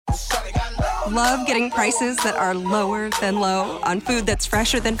Love getting prices that are lower than low on food that's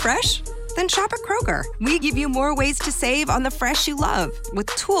fresher than fresh? Then shop at Kroger. We give you more ways to save on the fresh you love with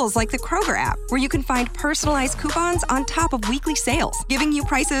tools like the Kroger app, where you can find personalized coupons on top of weekly sales, giving you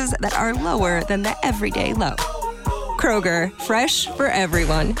prices that are lower than the everyday low. Kroger, fresh for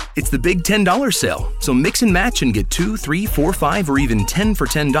everyone. It's the big $10 sale, so mix and match and get 2, 3, 4, 5, or even 10 for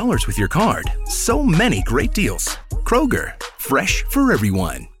 $10 with your card. So many great deals. Kroger, fresh for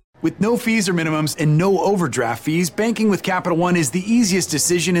everyone. With no fees or minimums and no overdraft fees, banking with Capital One is the easiest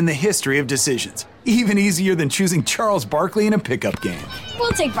decision in the history of decisions. Even easier than choosing Charles Barkley in a pickup game.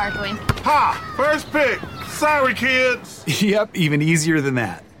 We'll take Barkley. Ha! First pick. Sorry, kids. Yep, even easier than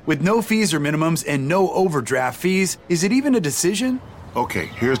that. With no fees or minimums and no overdraft fees, is it even a decision? Okay,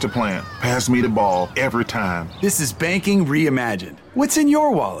 here's the plan. Pass me the ball every time. This is banking reimagined. What's in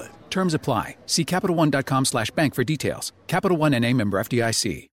your wallet? Terms apply. See CapitalOne.com/bank for details. Capital One N.A. member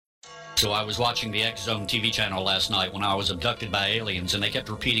FDIC. So I was watching the X Zone TV channel last night when I was abducted by aliens, and they kept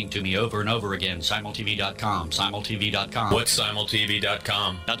repeating to me over and over again, simultv.com, simultv.com. What's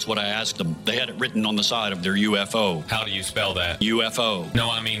simultv.com? That's what I asked them. They had it written on the side of their UFO. How do you spell that? UFO. No,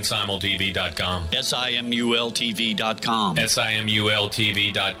 I mean simultv.com. simultv.com.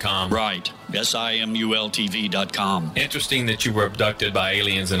 simultv.com. Right. simultv.com. Interesting that you were abducted by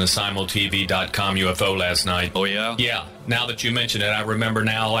aliens in a simultv.com UFO last night. Oh, yeah? Yeah. Now that you mention it, I remember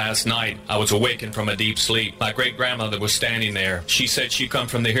now last night I was awakened from a deep sleep. My great-grandmother was standing there. She said she'd come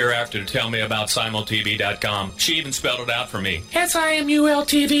from the hereafter to tell me about simultv.com. She even spelled it out for me.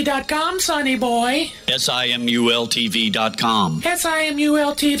 simultv.com, sonny boy. simultv.com.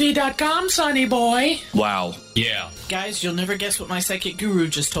 simultv.com, sonny boy. Wow. Yeah. Guys, you'll never guess what my psychic guru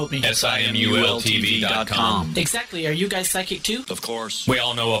just told me. simultv.com. Exactly. Are you guys psychic too? Of course. We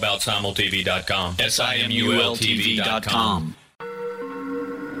all know about simultv.com. simultv.com.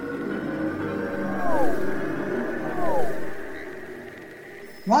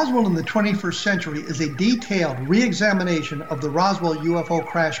 Roswell in the 21st Century is a detailed re-examination of the Roswell UFO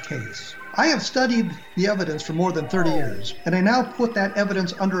crash case. I have studied the evidence for more than 30 years, and I now put that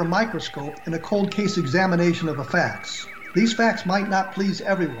evidence under a microscope in a cold case examination of the facts. These facts might not please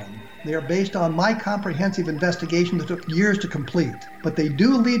everyone. They are based on my comprehensive investigation that took years to complete, but they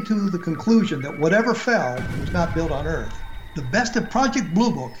do lead to the conclusion that whatever fell was not built on Earth. The best of Project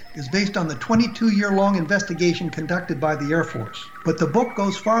Blue Book is based on the 22-year-long investigation conducted by the Air Force. But the book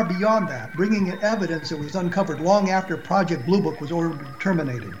goes far beyond that, bringing in evidence that was uncovered long after Project Blue Book was ordered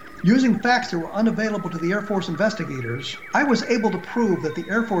terminated. Using facts that were unavailable to the Air Force investigators, I was able to prove that the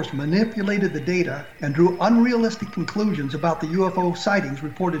Air Force manipulated the data and drew unrealistic conclusions about the UFO sightings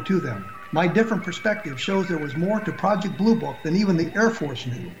reported to them. My different perspective shows there was more to Project Blue Book than even the Air Force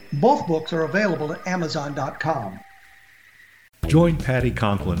knew. Both books are available at Amazon.com. Join Patty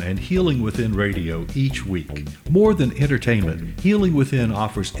Conklin and Healing Within Radio each week. More than entertainment, Healing Within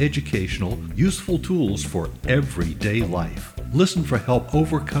offers educational, useful tools for everyday life. Listen for help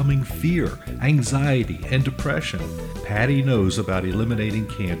overcoming fear, anxiety, and depression. Patty knows about eliminating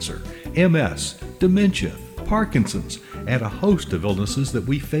cancer, MS, dementia, Parkinson's, and a host of illnesses that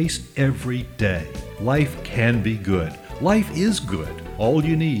we face every day. Life can be good. Life is good. All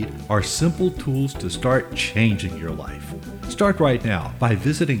you need are simple tools to start changing your life. Start right now by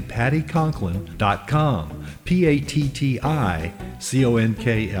visiting pattyconklin.com,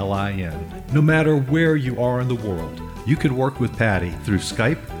 PATTICONKLIN. No matter where you are in the world, you can work with Patty through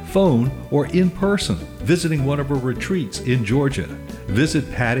Skype, phone, or in person, visiting one of her retreats in Georgia. Visit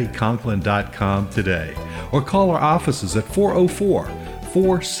pattyconklin.com today or call our offices at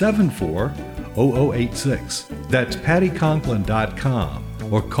 404-474-0086. That's pattyconklin.com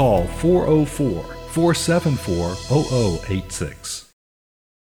or call 404-474-0086.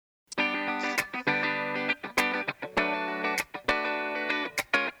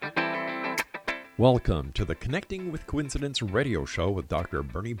 Welcome to the Connecting with Coincidence radio show with Dr.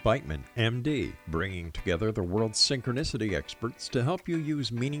 Bernie Beitman, MD, bringing together the world's synchronicity experts to help you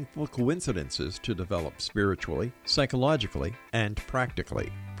use meaningful coincidences to develop spiritually, psychologically, and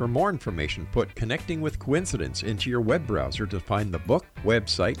practically. For more information, put Connecting with Coincidence into your web browser to find the book,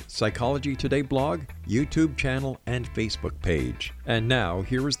 website, Psychology Today blog, YouTube channel, and Facebook page. And now,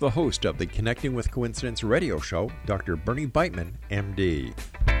 here is the host of the Connecting with Coincidence radio show, Dr. Bernie Beitman, MD.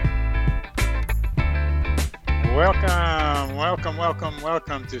 Welcome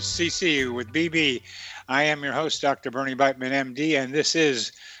to CC with BB. I am your host, Dr. Bernie Beitman, MD, and this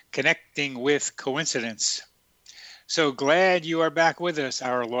is Connecting with Coincidence. So glad you are back with us,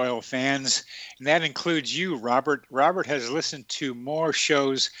 our loyal fans, and that includes you, Robert. Robert has listened to more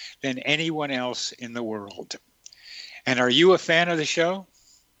shows than anyone else in the world. And are you a fan of the show?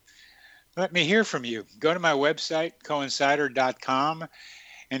 Let me hear from you. Go to my website, coincider.com,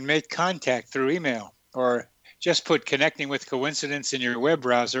 and make contact through email, or just put Connecting with Coincidence in your web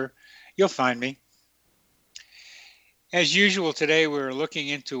browser. You'll find me. As usual, today we're looking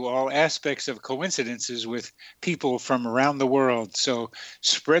into all aspects of coincidences with people from around the world. So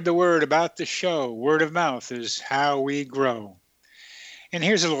spread the word about the show. Word of mouth is how we grow. And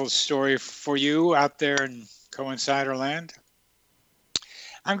here's a little story for you out there in Coincider land.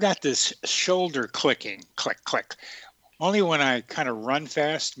 I've got this shoulder clicking, click, click. Only when I kind of run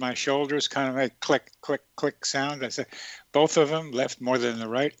fast, my shoulders kind of make click, click, click sound. I said, both of them, left more than the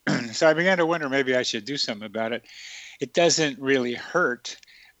right. So I began to wonder maybe I should do something about it. It doesn't really hurt,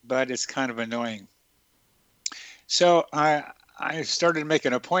 but it's kind of annoying. So I started to make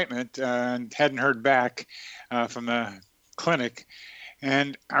an appointment and hadn't heard back from the clinic.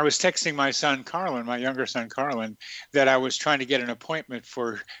 And I was texting my son, Carlin, my younger son, Carlin, that I was trying to get an appointment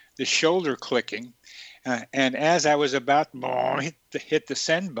for the shoulder clicking. And as I was about to hit the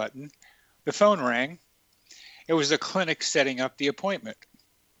send button, the phone rang. It was the clinic setting up the appointment.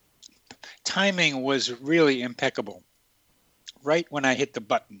 Timing was really impeccable, right when I hit the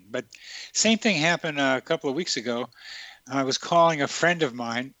button. But same thing happened a couple of weeks ago. I was calling a friend of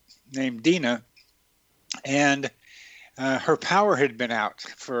mine named Dina, and her power had been out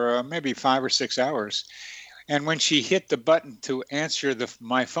for maybe 5 or 6 hours. And when she hit the button to answer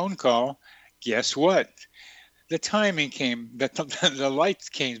my phone call, guess what? The timing came, the lights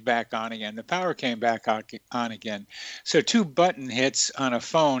came back on again. The power came back on again. So 2 button hits on a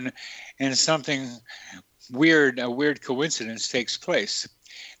phone and something weird, a weird coincidence takes place.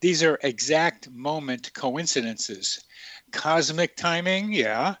 These are exact moment coincidences. Cosmic timing,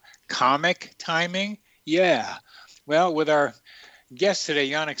 yeah. Comic timing, yeah. Well, with our guest today,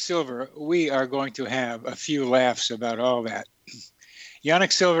 Yanik Silver, we are going to have a few laughs about all that.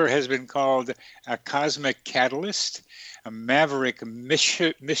 Yanik Silver has been called a cosmic catalyst, a Maverick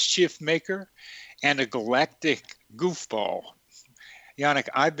Mischief-maker, and a Galactic Goofball. Yanik,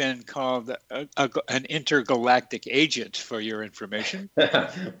 I've been called an intergalactic agent, for your information. Well,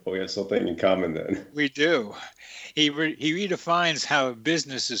 we have something in common then. We do. He redefines how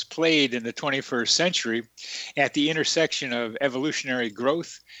business is played in the 21st century at the intersection of evolutionary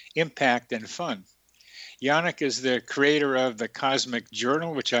growth, impact, and fun. Yanik is the creator of the Cosmic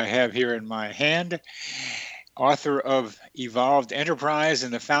Journal, which I have here in my hand, author of Evolved Enterprise,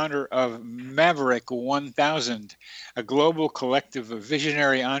 and the founder of Maverick 1000, a global collective of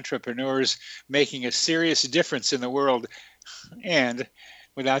visionary entrepreneurs making a serious difference in the world, and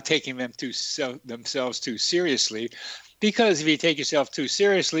without taking themselves too seriously, because if you take yourself too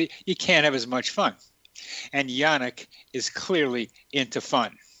seriously, you can't have as much fun. And Yanik is clearly into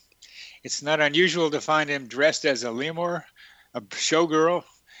fun. It's not unusual to find him dressed as a lemur, a showgirl,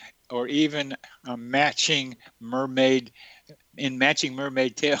 or even a matching mermaid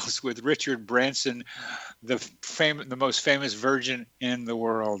tales with Richard Branson, the most famous virgin in the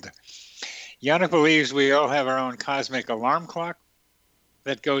world. Yanik believes we all have our own cosmic alarm clock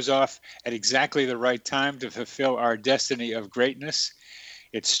that goes off at exactly the right time to fulfill our destiny of greatness.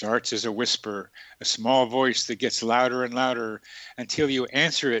 It starts as a whisper, a small voice that gets louder and louder until you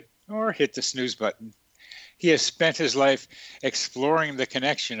answer it or hit the snooze button. He has spent his life exploring the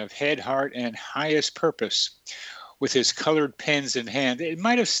connection of head, heart, and highest purpose with his colored pens in hand. It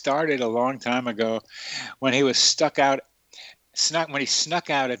might have started a long time ago when he was snuck out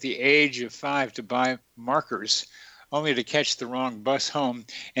at the age of 5 to buy markers, only to catch the wrong bus home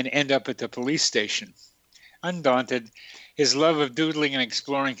and end up at the police station. Undaunted, his love of doodling and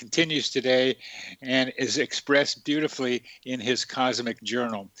exploring continues today and is expressed beautifully in his Cosmic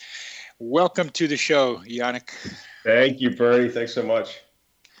Journal. Welcome to the show, Yanik. Thank you, Bernie. Thanks so much.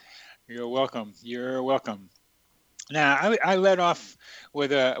 You're welcome. You're welcome. Now, I led off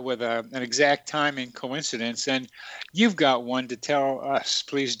with an exact timing coincidence, and you've got one to tell us.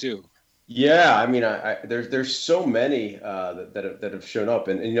 Please do. Yeah, I mean, there's so many that have shown up,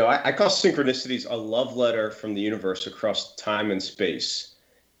 and you know, I call synchronicities a love letter from the universe across time and space,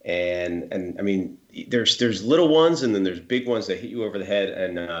 and I mean, there's little ones, and then there's big ones that hit you over the head,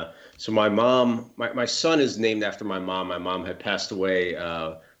 and so my son is named after my mom. My mom had passed away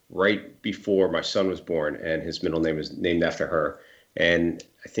right before my son was born, and his middle name is named after her, and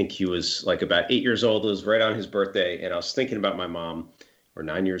I think he was like about 8 years old. It was right on his birthday, and I was thinking about my mom. Or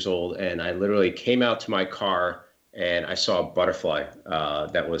 9 years old, and I literally came out to my car and I saw a butterfly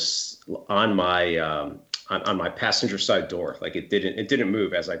that was on my on my passenger side door. Like it didn't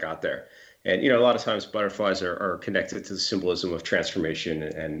move as I got there. And you know, a lot of times butterflies are connected to the symbolism of transformation,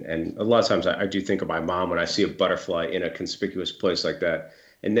 and a lot of times I do think of my mom when I see a butterfly in a conspicuous place like that.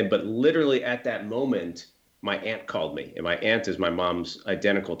 And then, but literally at that moment, my aunt called me, and my aunt is my mom's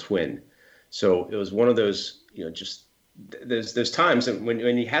identical twin. So it was one of those, just there's times that when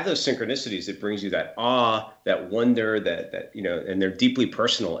you have those synchronicities, it brings you that awe, that wonder, that and they're deeply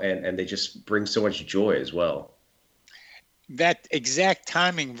personal, and they just bring so much joy as well. That exact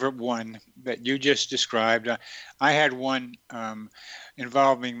timing one that you just described, I had one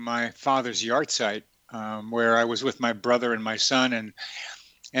involving my father's yard site, where I was with my brother and my son,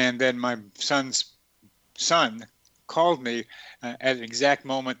 and then my son's son called me at an exact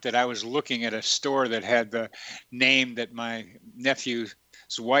moment that I was looking at a store that had the name that my nephew's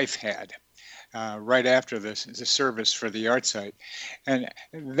wife had. Right after the service for the yard site. And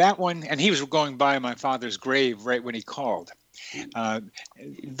that one, and he was going by my father's grave right when he called.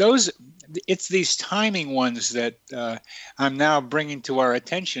 It's these timing ones that I'm now bringing to our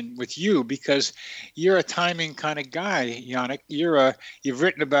attention with you, because you're a timing kind of guy, Yanik. You've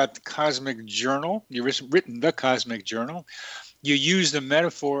written about the Cosmic Journal. You've written the Cosmic Journal. You use the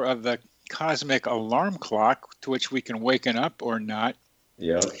metaphor of the cosmic alarm clock to which we can waken up or not.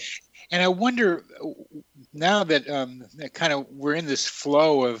 Yeah. And I wonder, now that kind of we're in this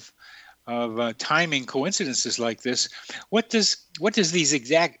flow of timing coincidences like this, what do these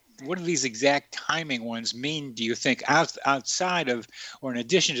exact timing ones mean, do you think, outside of, or in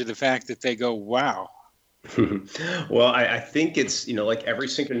addition to the fact that they go, wow? Well, I think it's, like every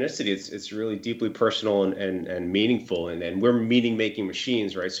synchronicity, it's really deeply personal and meaningful, and we're meaning-making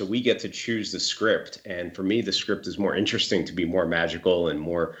machines, right? So we get to choose the script, and for me, the script is more interesting to be more magical and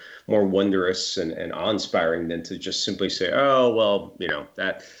more wondrous and awe-inspiring than to just simply say, oh, well,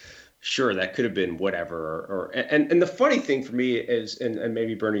 that could have been whatever. And the funny thing for me is, and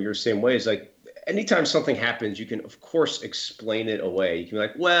maybe Bernie, you're the same way, is like, anytime something happens, you can, of course, explain it away. You can be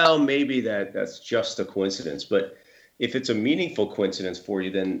like, well, maybe that's just a coincidence. But if it's a meaningful coincidence for you,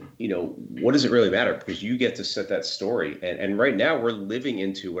 then, what does it really matter? Because you get to set that story. And right now we're living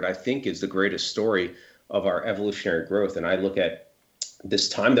into what I think is the greatest story of our evolutionary growth. And I look at this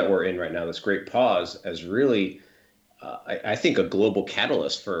time that we're in right now, this great pause, as really, I think, a global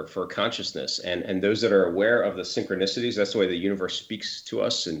catalyst for consciousness. And those that are aware of the synchronicities, that's the way the universe speaks to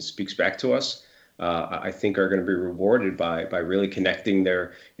us and speaks back to us. I think are going to be rewarded by really connecting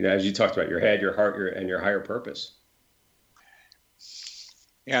their, as you talked about, your head, your heart, and your higher purpose.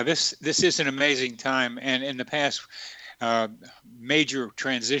 Yeah, this is an amazing time. And in the past, major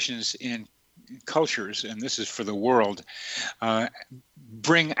transitions in cultures, and this is for the world,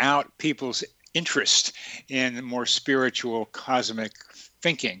 bring out people's interest in more spiritual cosmic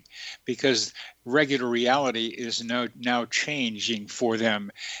thinking, because regular reality is now changing for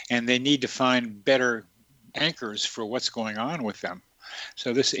them, and they need to find better anchors for what's going on with them.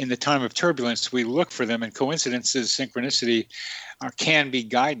 So this, in the time of turbulence, we look for them, and coincidences, synchronicity can be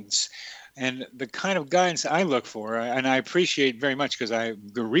guidance. And the kind of guidance I look for, and I appreciate very much, because I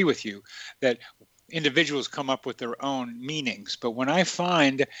agree with you, that individuals come up with their own meanings. But when I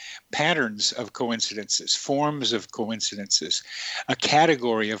find patterns of coincidences, forms of coincidences, a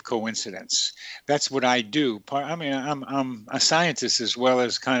category of coincidence, that's what I do. I mean, I'm a scientist as well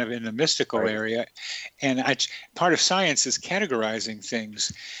as kind of in the mystical area. And part of science is categorizing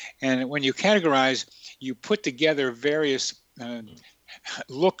things. And when you categorize, you put together various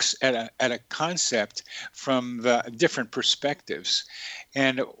looks at a concept from the different perspectives.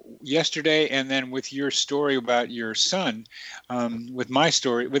 And yesterday, and then with your story about your son, with my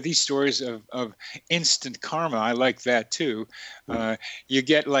story, with these stories of instant karma, I like that too. You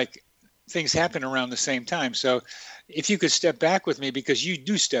get like things happen around the same time. So if you could step back with me, because you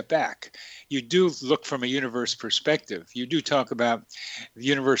do step back, you do look from a universe perspective. You do talk about the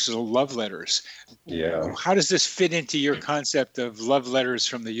universal love letters. Yeah. How does this fit into your concept of love letters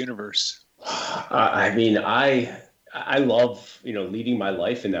from the universe? I mean, I love, leading my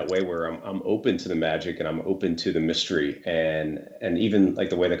life in that way, where I'm open to the magic and I'm open to the mystery, and even like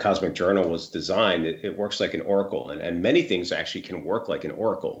the way the Cosmic Journal was designed, it works like an oracle, and many things actually can work like an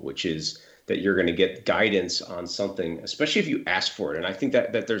oracle, which is that you're going to get guidance on something, especially if you ask for it. And I think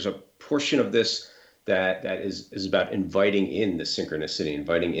that there's a portion of this that is about inviting in the synchronicity,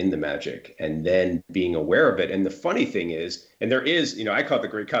 inviting in the magic, and then being aware of it. And the funny thing is, and there is, I call it the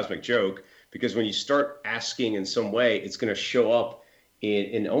great cosmic joke, because when you start asking in some way, it's going to show up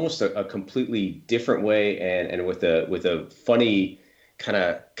in almost a completely different way, and with a funny kind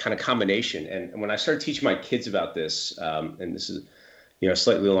of combination. And when I started teaching my kids about this, and this is a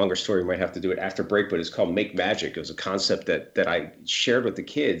slightly longer story, we might have to do it after break, but it's called Make Magic. It was a concept that I shared with the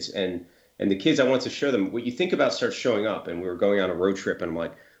kids, and the kids, I wanted to show them what you think about starts showing up. And we were going on a road trip, and I'm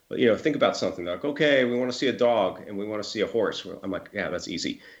like, think about something. They're like, okay, we want to see a dog and we want to see a horse. I'm like, yeah, that's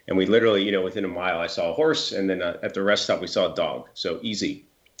easy. And we literally, within a mile, I saw a horse, and then at the rest stop, we saw a dog. So easy.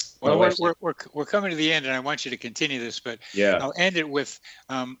 Well, we're coming to the end, and I want you to continue this, but yeah. I'll end it with,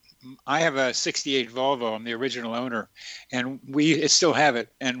 I have a 68 Volvo. I'm the original owner, and we still have it.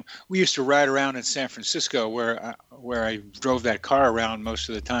 And we used to ride around in San Francisco where I drove that car around most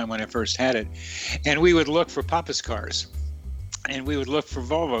of the time when I first had it. And we would look for Papa's cars. And we would look for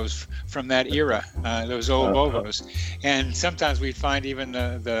Volvos from that era, those old Volvos. And sometimes we'd find even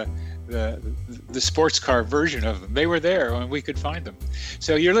the sports car version of them. They were there and we could find them.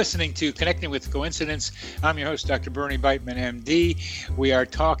 So you're listening to Connecting with Coincidence. I'm your host, Dr. Bernie Beitman, MD. We are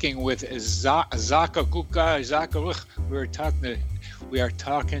talking with we are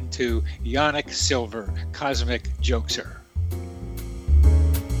talking to Yanik Silver, Cosmic Jokester.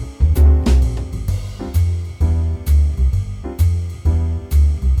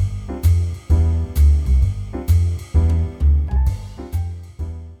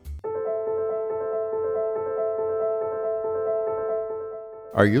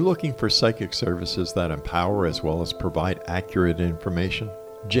 Are you looking for psychic services that empower as well as provide accurate information?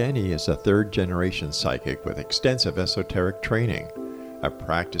 Jenny is a third-generation psychic with extensive esoteric training. A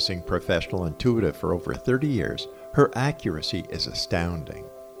practicing professional intuitive for over 30 years, her accuracy is astounding.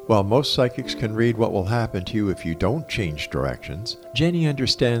 While most psychics can read what will happen to you if you don't change directions, Jenny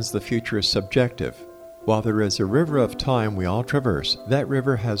understands the future is subjective. While there is a river of time we all traverse, that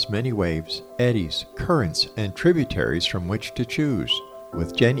river has many waves, eddies, currents, and tributaries from which to choose.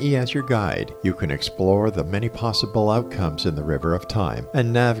 With Jenny as your guide, you can explore the many possible outcomes in the river of time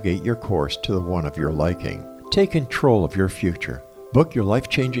and navigate your course to the one of your liking. Take control of your future. Book your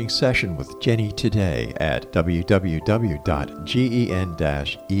life-changing session with Jenny today at www.gen-e.net.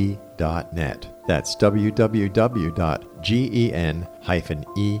 That's www.gen-e.net.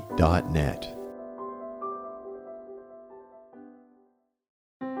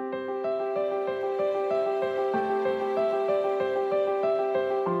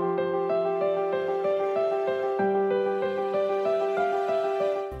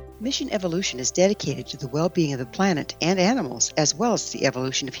 Mission Evolution is dedicated to the well-being of the planet and animals, as well as the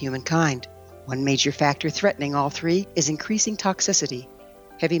evolution of humankind. One major factor threatening all three is increasing toxicity.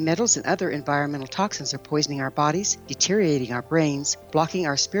 Heavy metals and other environmental toxins are poisoning our bodies, deteriorating our brains, blocking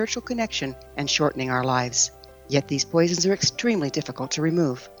our spiritual connection, and shortening our lives. Yet these poisons are extremely difficult to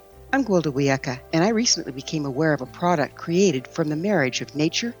remove. I'm Gwilda Wiyaka, and I recently became aware of a product created from the marriage of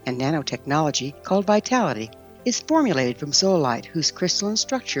nature and nanotechnology called Vitality. It's formulated from zoolite, whose crystalline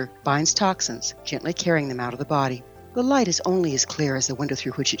structure binds toxins, gently carrying them out of the body. The light is only as clear as the window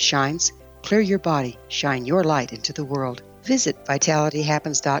through which it shines. Clear your body, shine your light into the world. Visit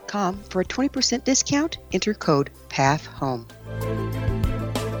vitalityhappens.com for a 20% discount. Enter code PATHHOME.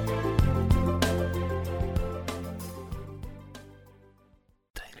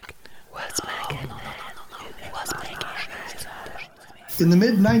 In the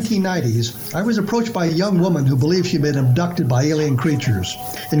mid-1990s, I was approached by a young woman who believed she'd been abducted by alien creatures.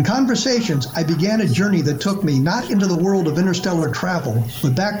 In conversations, I began a journey that took me not into the world of interstellar travel,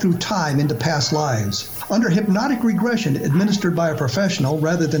 but back through time into past lives. Under hypnotic regression administered by a professional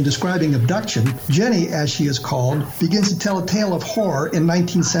rather than describing abduction, Jenny, as she is called, begins to tell a tale of horror in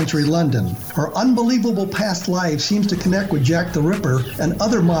 19th century London. Her unbelievable past life seems to connect with Jack the Ripper and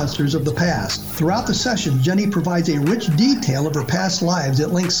other monsters of the past. Throughout the session, Jenny provides a rich detail of her past lives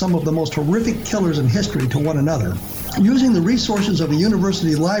that links some of the most horrific killers in history to one another. Using the resources of a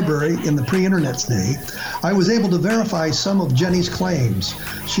university library in the pre-internet's day, I was able to verify some of Jenny's claims.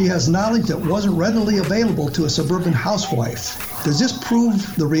 She has knowledge that wasn't readily available to a suburban housewife. Does this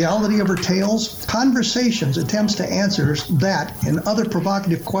prove the reality of her tales? Conversations attempts to answer that and other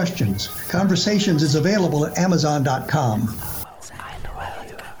provocative questions. Conversations is available at Amazon.com.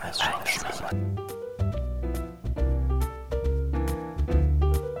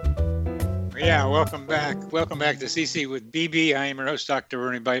 Yeah, welcome back. Welcome back to CC with BB. I am your host, Dr.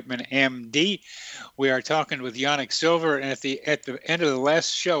 Bernie Beitman, MD. We are talking with Yanik Silver, and at the end of the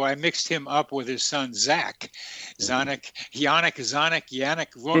last show, I mixed him up with his son Zach. Yanik.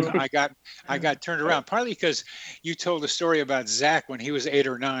 Look, I got turned around partly because you told a story about Zach when he was 8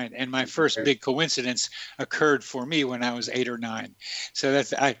 or 9, and my first big coincidence occurred for me when I was 8 or 9. So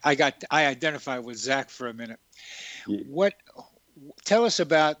that's I identify with Zach for a minute. Tell us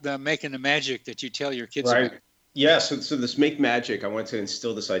about making the magic that you tell your kids about. Yeah, so this make magic, I wanted to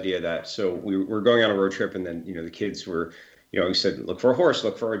instill this idea that, so we were going on a road trip, and then, the kids were, we said, look for a horse,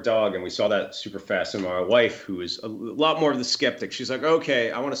 look for a dog, and we saw that super fast. And my wife, who is a lot more of the skeptic, she's like, okay,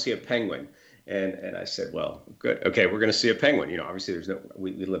 I want to see a penguin. And I said, well, good. Okay, we're going to see a penguin. You know, obviously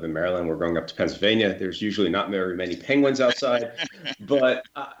we live in Maryland. We're going up to Pennsylvania. There's usually not very many penguins outside. But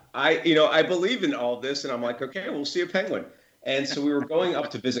I believe in all this. And I'm like, okay, we'll see a penguin. And so we were going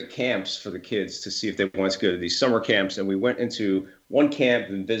up to visit camps for the kids to see if they wanted to go to these summer camps. And we went into one camp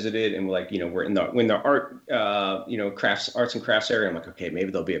and visited, and we're in the art, arts and crafts area. I'm like, okay,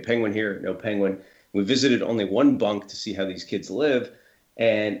 maybe there'll be a penguin here. No penguin. We visited only one bunk to see how these kids live.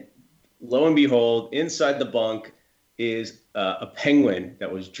 And lo and behold, inside the bunk is a penguin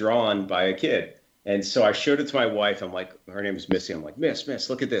that was drawn by a kid. And so I showed it to my wife. I'm like, her name is Missy. I'm like, Miss,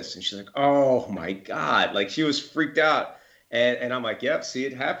 look at this. And she's like, oh my God. Like, she was freaked out. And I'm like, yep, see,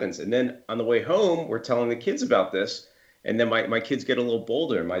 it happens. And then on the way home, we're telling the kids about this. And then my kids get a little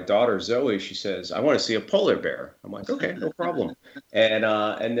bolder. My daughter, Zoe, she says, I want to see a polar bear. I'm like, okay, no problem. And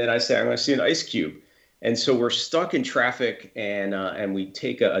then I say, I'm going to see an ice cube. And so we're stuck in traffic, and we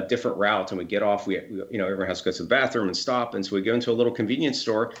take a different route, and we get off. We everyone has to go to the bathroom and stop. And so we go into a little convenience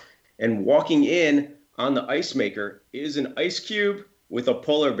store, and walking in on the ice maker is an ice cube with a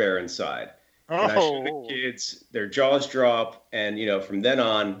polar bear inside. And I show the kids, their jaws drop, and from then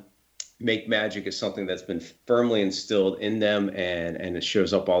on, make magic is something that's been firmly instilled in them, and it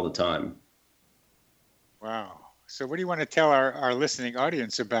shows up all the time. Wow. So what do you want to tell our listening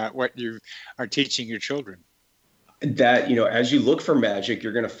audience about what you are teaching your children? That, as you look for magic,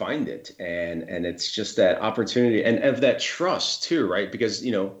 you're going to find it. And it's just that opportunity and of that trust too, right? Because,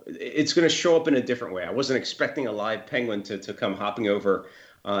 it's going to show up in a different way. I wasn't expecting a live penguin to come hopping over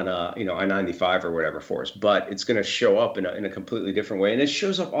on I-95 or whatever for us, but it's going to show up in a completely different way. And it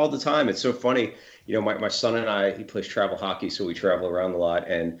shows up all the time. It's so funny. My son and I, he plays travel hockey, so we travel around a lot,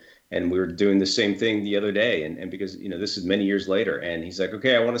 and we were doing the same thing the other day. And because, this is many years later, and he's like,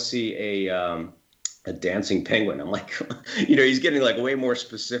 okay, I want to see a dancing penguin. I'm like, he's getting like way more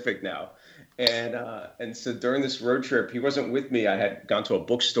specific now. And so during this road trip, he wasn't with me. I had gone to a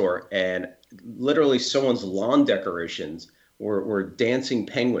bookstore, and literally someone's lawn decorations were dancing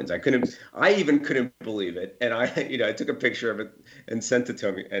penguins. I even couldn't believe it. And I took a picture of it and sent it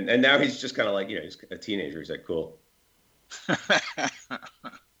to him. And now he's just kind of like, he's a teenager. He's like, cool.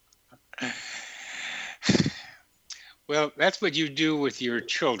 Well, that's what you do with your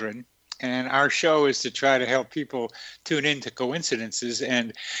children. And our show is to try to help people tune into coincidences.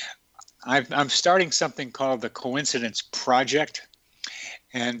 And I'm starting something called the Coincidence Project.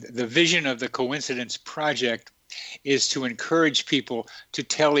 And the vision of the Coincidence Project is to encourage people to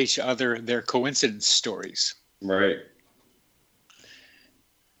tell each other their coincidence stories. Right.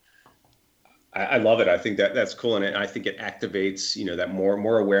 I love it. I think that's cool. And I think it activates, that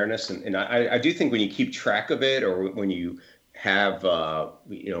more awareness. And I do think when you keep track of it, or when you have,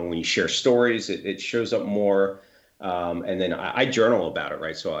 when you share stories, it shows up more. And then I journal about it,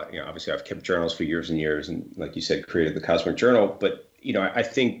 right? So, obviously I've kept journals for years and years, and like you said, created the Cosmic Journal. But, I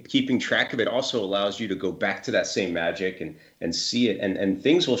think keeping track of it also allows you to go back to that same magic and see it, and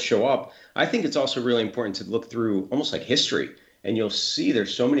things will show up. I think it's also really important to look through almost like history, and you'll see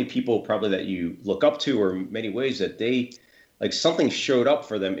there's so many people probably that you look up to, or many ways that they, like, something showed up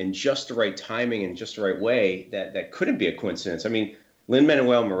for them in just the right timing and just the right way that couldn't be a coincidence. I mean,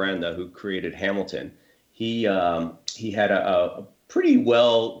 Lin-Manuel Miranda, who created Hamilton, he had a pretty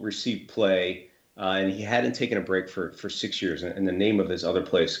well-received play, and he hadn't taken a break for 6 years. And the name of his other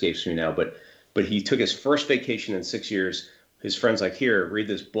play escapes me now. But he took his first vacation in 6 years. His friend's like, here, read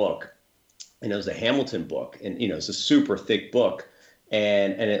this book. And it was the Hamilton book. And, it's a super thick book.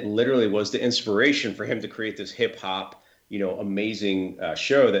 And it literally was the inspiration for him to create this hip-hop, amazing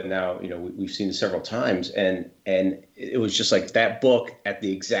show that now, we've seen several times. And it was just like that book at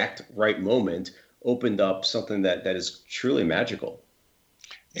the exact right moment opened up something that is truly magical.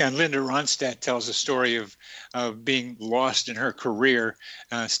 Yeah, and Linda Ronstadt tells a story of being lost in her career,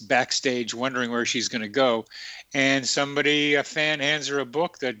 backstage, wondering where she's going to go, and a fan hands her a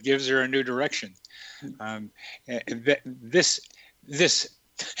book that gives her a new direction. This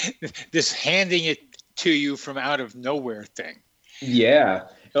handing it to you from out of nowhere thing. Yeah.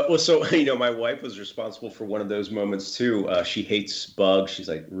 Well, so, my wife was responsible for one of those moments too. She hates bugs. She's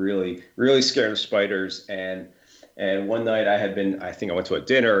like really, really scared of spiders. And one night I think I went to a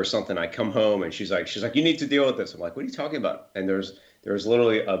dinner or something. I come home and she's like, you need to deal with this. I'm like, what are you talking about? And there was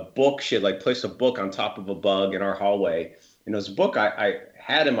literally a book. She had like placed a book on top of a bug in our hallway. And it was a book I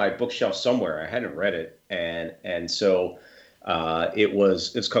had in my bookshelf somewhere. I hadn't read it. And so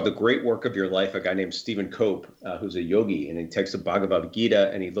it's called The Great Work of Your Life. A guy named Stephen Cope, who's a yogi, and he takes the Bhagavad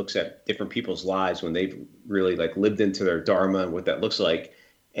Gita and he looks at different people's lives when they've really like lived into their dharma and what that looks like.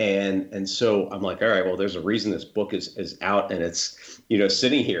 And so I'm like, all right, well, there's a reason this book is out and it's,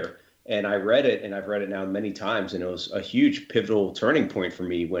 sitting here. And I read it, and I've read it now many times, and it was a huge pivotal turning point for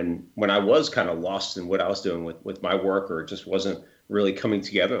me when I was kind of lost in what I was doing with my work, or it just wasn't really coming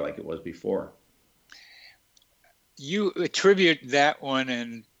together like it was before. You attribute that one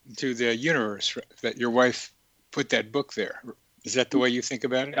and to the universe, that your wife put that book there. Is that the way you think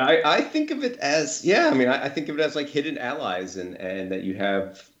about it? I think of it as, yeah, I mean, I think of it as like hidden allies, and that you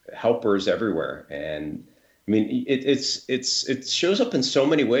have helpers everywhere. And I mean, it shows up in so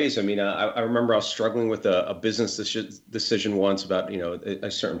many ways. I mean, I remember I was struggling with a business decision once about,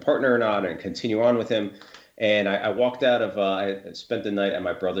 a certain partner or not, and continue on with him. And I walked out of, I spent the night at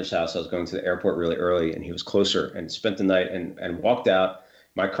my brother's house. I was going to the airport really early, and he was closer, and spent the night and walked out.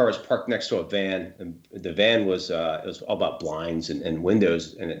 My car was parked next to a van, and the van was, it was all about blinds and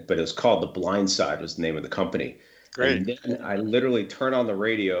windows, but it was called The Blind Side, was the name of the company. Great. And then I literally turned on the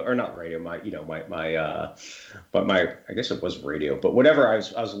radio, or not radio, my I guess it was radio, but whatever I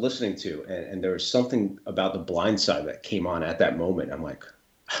was listening to, and there was something about The Blind Side that came on at that moment. I'm like,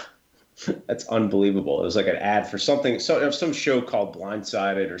 that's unbelievable. It was like an ad for something, some show called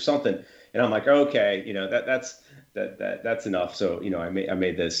Blindsided or something, and I'm like, okay, that's enough. So I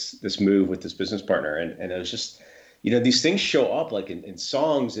made this move with this business partner, and it was just. These things show up like in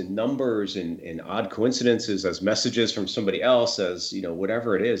songs and numbers and odd coincidences, as messages from somebody else, as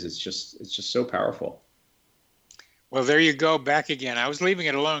whatever it is. It's just so powerful. Well, there you go, back again. I was leaving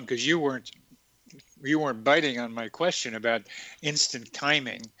it alone because you weren't biting on my question about instant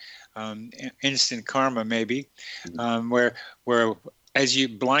timing, instant karma, maybe, where as you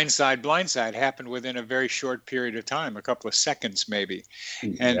blindside happened within a very short period of time, a couple of seconds maybe,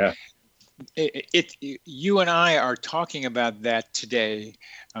 and. Yeah. You and I are talking about that today,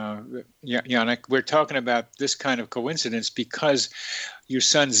 Yanik. We're talking about this kind of coincidence because your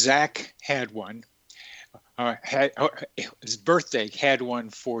son Zach had one. His birthday had one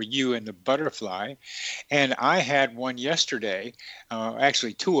for you and the butterfly, and I had one yesterday.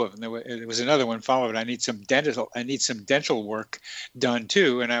 Actually, two of them. There was another one followed. I need some dental work done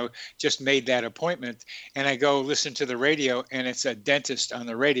too, and I just made that appointment. And I go listen to the radio, and it's a dentist on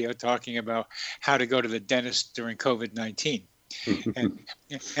the radio talking about how to go to the dentist during COVID-19.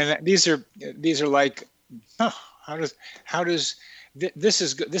 and these are like, how does this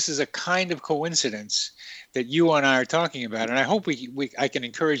is a kind of coincidence that you and I are talking about, and I hope I can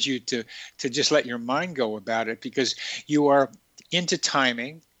encourage you to just let your mind go about it, because you are into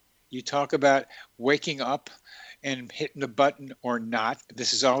timing. You talk about waking up and hitting the button or not.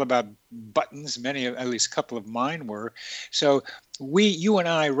 This is all about buttons. At least a couple of mine were. So you and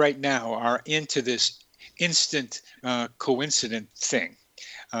I right now are into this instant coincident thing.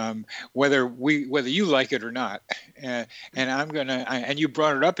 Whether you like it or not, and and you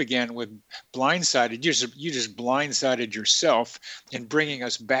brought it up again with blindsided. You just blindsided yourself in bringing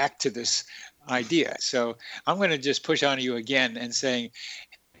us back to this idea. So I'm going to just push on you again and saying,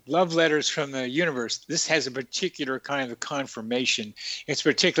 love letters from the universe. This has a particular kind of confirmation. It's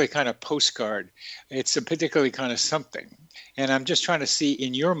particularly kind of postcard. It's a particularly kind of something. And I'm just trying to see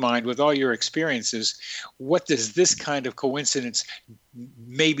in your mind, with all your experiences, what does this kind of coincidence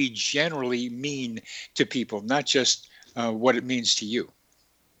maybe generally mean to people, not just what it means to you?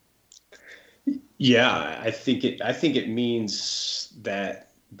 Yeah, I think it means that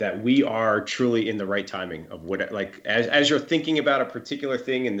we are truly in the right timing of what, like, as you're thinking about a particular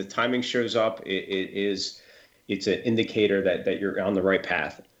thing and the timing shows up, it's an indicator that you're on the right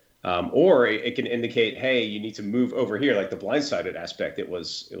path. Or it can indicate, hey, you need to move over here, like the blindsided aspect. It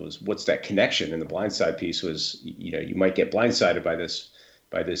was what's that connection? And the blindside piece was, you might get blindsided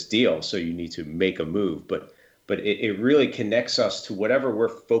by this deal, so you need to make a move. But it really connects us to whatever we're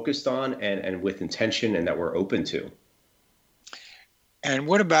focused on and with intention and that we're open to. And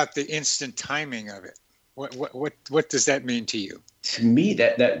what about the instant timing of it? What does that mean to you? To me,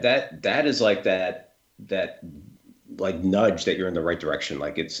 that is like that like nudge that you're in the right direction.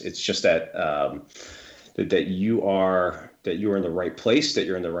 Like it's just that you are in the right place, that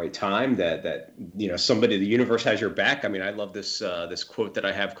you're in the right time, that somebody, the universe has your back. I mean, I love this quote that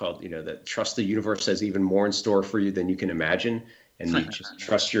I have called, that trust the universe has even more in store for you than you can imagine, and you just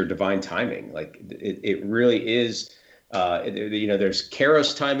trust your divine timing. Like it really is. There's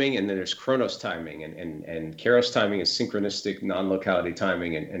Kairos timing and then there's Chronos timing, and Kairos timing is synchronistic non-locality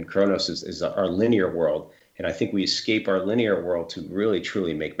timing, and Chronos is our linear world. And I think we escape our linear world to really,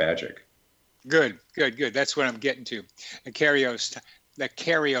 truly make magic. Good. That's what I'm getting to. The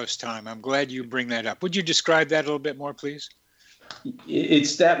Kairos time. I'm glad you bring that up. Would you describe that a little bit more, please?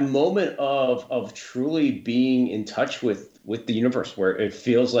 It's that moment of truly being in touch with the universe, where it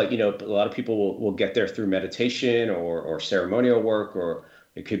feels like, a lot of people will get there through meditation or ceremonial work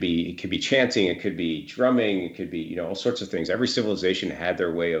It could be chanting, it could be drumming, it could be, all sorts of things. Every civilization had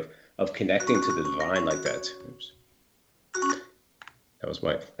their way of connecting to the divine like that. Oops. That was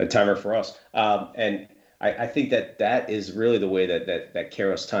a timer for us. And I think that is really the way that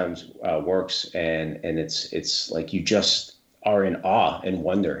Kairos Times works, and it's like you just are in awe and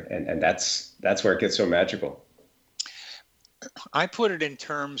wonder, and that's where it gets so magical. I put it in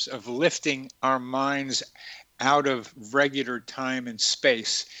terms of lifting our minds out of regular time and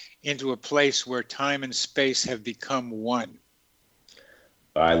space into a place where time and space have become one.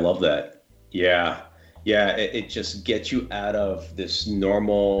 I love that. Yeah. It just gets you out of this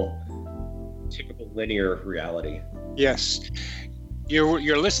normal, typical linear reality. Yes.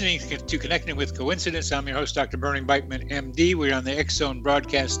 You're listening to Connecting with Coincidence. I'm your host, Dr. Bernie Beitman, MD. We're on the X Zone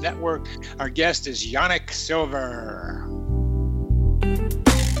Broadcast Network. Our guest is Yanik Silver.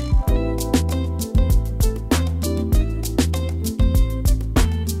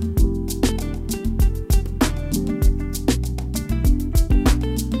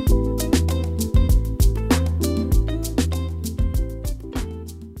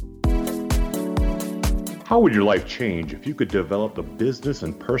 How would your life change if you could develop the business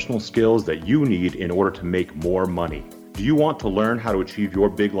and personal skills that you need in order to make more money? Do you want to learn how to achieve your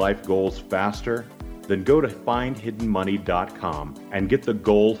big life goals faster? Then go to findhiddenmoney.com and get the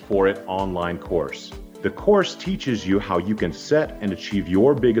Goal for It online course. The course teaches you how you can set and achieve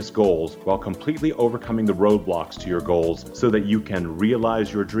your biggest goals while completely overcoming the roadblocks to your goals so that you can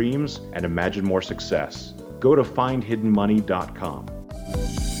realize your dreams and imagine more success. Go to findhiddenmoney.com.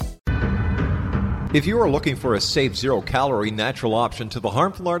 If you are looking for a safe, zero-calorie natural option to the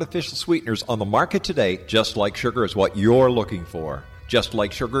harmful artificial sweeteners on the market today, Just Like Sugar is what you're looking for. Just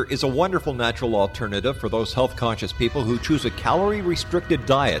Like Sugar is a wonderful natural alternative for those health-conscious people who choose a calorie-restricted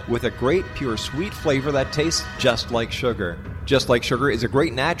diet with a great, pure, sweet flavor that tastes just like sugar. Just Like Sugar is a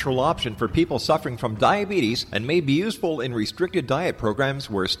great natural option for people suffering from diabetes and may be useful in restricted diet programs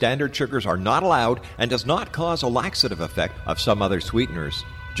where standard sugars are not allowed and does not cause a laxative effect of some other sweeteners.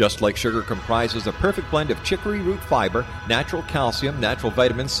 Just Like Sugar comprises a perfect blend of chicory root fiber, natural calcium, natural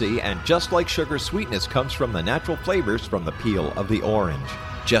vitamin C, and Just Like Sugar's sweetness comes from the natural flavors from the peel of the orange.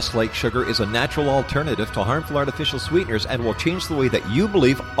 Just Like Sugar is a natural alternative to harmful artificial sweeteners and will change the way that you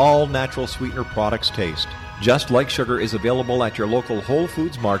believe all natural sweetener products taste. Just Like Sugar is available at your local Whole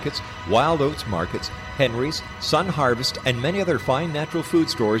Foods markets, Wild Oats markets, Henry's, Sun Harvest, and many other fine natural food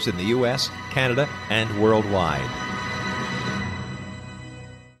stores in the U.S., Canada, and worldwide.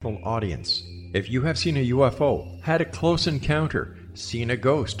 Audience. If you have seen a UFO, had a close encounter, seen a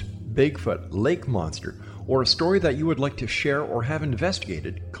ghost, Bigfoot, lake monster, or a story that you would like to share or have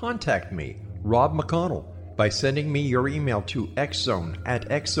investigated, contact me, Rob McConnell, by sending me your email to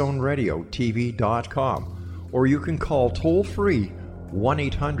xzone@xzoneradiotv.com, or you can call toll-free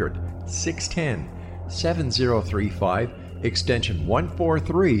 1-800-610-7035, extension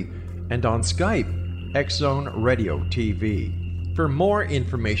 143, and on Skype, X Zone Radio TV. For more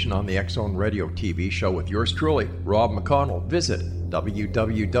information on the X Zone Radio TV show with yours truly, Rob McConnell, visit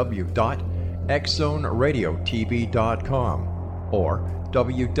www.xzoneradiotv.com or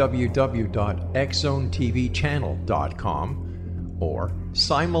www.xzonetvchannel.com or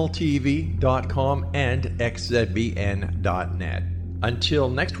simultv.com and xzbn.net. Until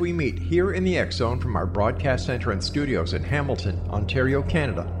next we meet here in the X Zone from our broadcast center and studios in Hamilton, Ontario,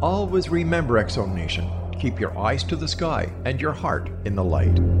 Canada, always remember, X Zone Nation, keep your eyes to the sky and your heart in the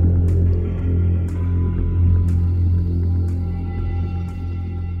light.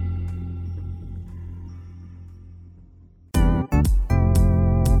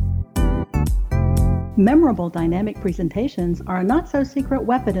 Memorable dynamic presentations are a not-so-secret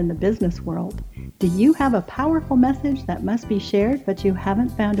weapon in the business world. Do you have a powerful message that must be shared, but you haven't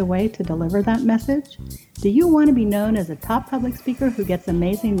found a way to deliver that message? Do you want to be known as a top public speaker who gets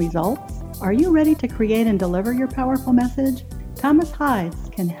amazing results? Are you ready to create and deliver your powerful message? Thomas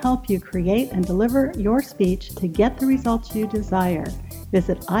Hides can help you create and deliver your speech to get the results you desire.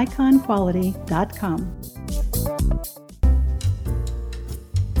 Visit iconquality.com.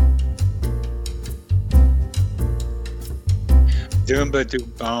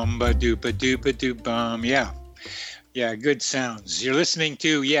 Doomba-doo-bum-ba-dooba-dooba-doo-bum. Yeah, good sounds. You're listening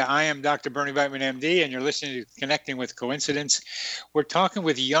to, I am Dr. Bernie Beitman, MD, and you're listening to Connecting with Coincidence. We're talking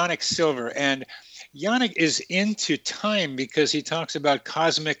with Yanik Silver, and Yanik is into time because he talks about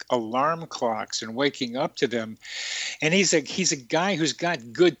cosmic alarm clocks and waking up to them. And he's a guy who's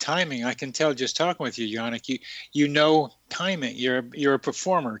got good timing. I can tell just talking with you, Yanik. You know timing. You're a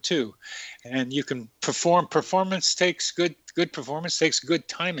performer too, and you can perform. Performance takes good performance takes good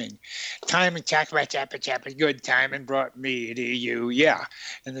timing. Timing, chappa, good timing brought me to you. Yeah,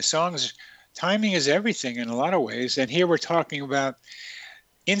 and the songs, timing is everything in a lot of ways. And here we're talking about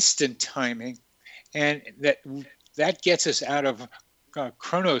instant timing, and that gets us out of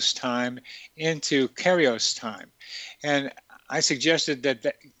chronos time into kairos time. And I suggested that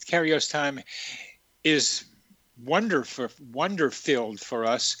kairos time is wonder-filled for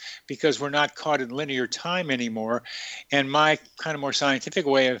us because we're not caught in linear time anymore. And my kind of more scientific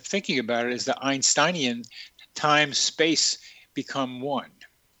way of thinking about it is the Einsteinian time space become one.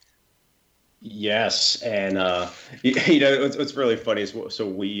 Yes, and what's really funny is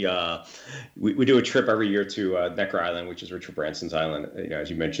we do a trip every year to Necker Island, which is Richard Branson's island, as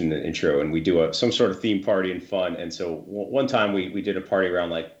you mentioned in the intro, and we do some sort of theme party and fun. And so one time we did a party around,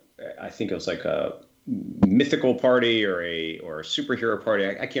 like, I think it was like a mythical party or a superhero party.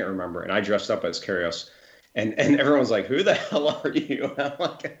 I can't remember, and I dressed up as Kairos. And everyone's like, "Who the hell are you?" And I'm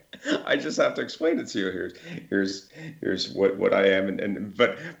like, "I just have to explain it to you. Here's what I am."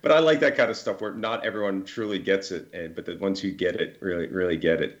 But I like that kind of stuff where not everyone truly gets it, but the ones who get it really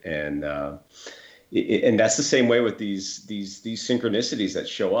get it. And that's the same way with these synchronicities that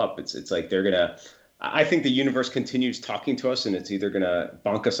show up. It's like they're gonna. I think the universe continues talking to us, and it's either gonna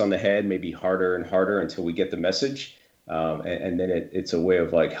bonk us on the head, maybe harder and harder until we get the message. And then it's a way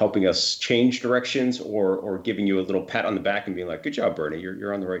of like helping us change directions or giving you a little pat on the back and being like, "Good job, Bernie,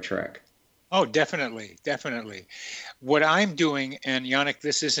 you're on the right track." Oh, definitely. What I'm doing, and Yanik,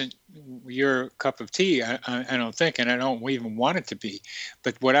 this isn't your cup of tea, I don't think, and I don't even want it to be.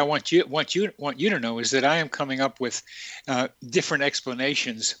 But what I want you to know is that I am coming up with different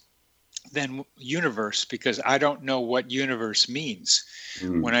explanations than universe, because I don't know what universe means.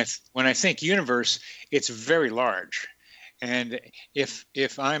 When I think universe, it's very large. And if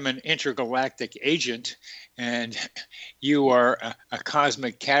I'm an intergalactic agent and you are a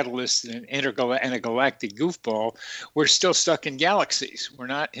cosmic catalyst and a galactic goofball, we're still stuck in galaxies. We're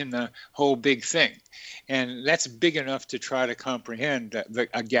not in the whole big thing. And that's big enough to try to comprehend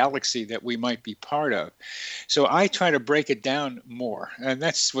a galaxy that we might be part of. So I try to break it down more. And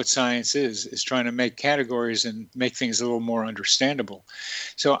that's what science is trying to make categories and make things a little more understandable.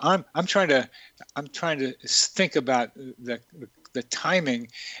 So I'm trying to think about the timing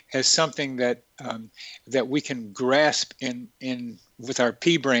as something that we can grasp in with our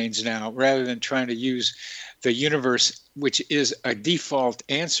pea brains now, rather than trying to use the universe, which is a default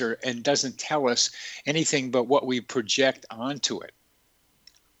answer and doesn't tell us anything but what we project onto it.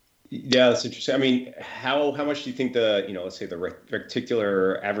 Yeah, that's interesting. I mean, how much do you think let's say the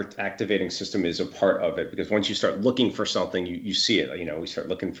reticular activating system is a part of it? Because once you start looking for something, you see it.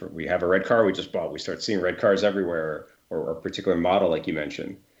 We have a red car we just bought. We start seeing red cars everywhere, or a particular model, like you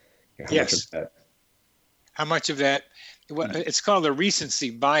mentioned. How much of that? Well, it's called a recency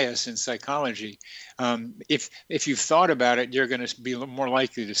bias in psychology. If you've thought about it, you're going to be more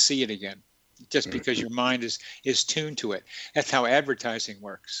likely to see it again, just because your mind is tuned to it. That's how advertising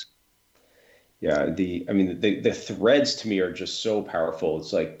works. Yeah, the threads to me are just so powerful.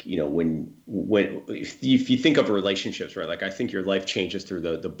 It's like, if you think of relationships, right? Like, I think your life changes through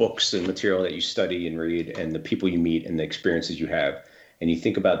the books and material that you study and read and the people you meet and the experiences you have. And you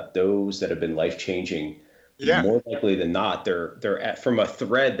think about those that have been life-changing, more likely than not, they're from a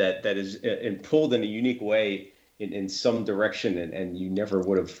thread that is pulled in a unique way in some direction, and you never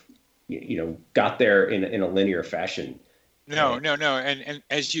would have, got there in a linear fashion. No. And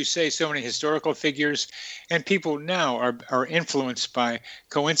as you say, so many historical figures and people now are influenced by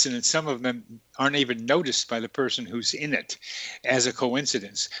coincidence. Some of them aren't even noticed by the person who's in it as a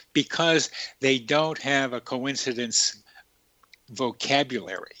coincidence, because they don't have a coincidence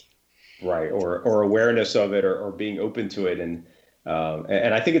vocabulary. Right. Or awareness of it, or being open to it. And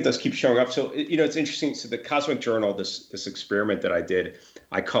I think it does keep showing up. So, it's interesting. So the Cosmic Journal, this experiment that I did,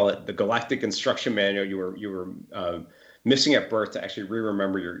 I call it the Galactic Instruction Manual. You were missing at birth to actually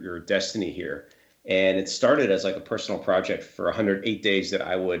remember your destiny here. And it started as like a personal project for 108 days that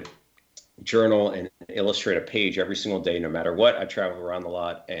I would journal and illustrate a page every single day, no matter what. I traveled around a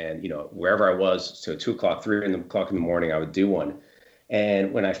lot, and wherever I was, so 2 o'clock, 3 o'clock in the morning, I would do one.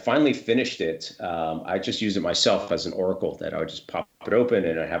 And when I finally finished it, I just used it myself as an oracle, that I would just pop it open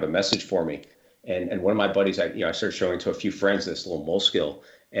and I have a message for me. And one of my buddies, I started showing to a few friends this little mole skill.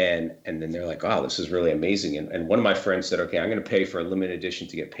 And then they're like, "Wow, this is really amazing." And one of my friends said, "Okay, I'm going to pay for a limited edition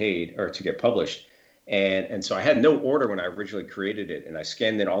to get paid or to get published." And so I had no order when I originally created it, and I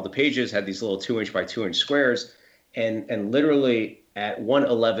scanned in all the pages, had these little 2-inch by 2-inch squares, and literally at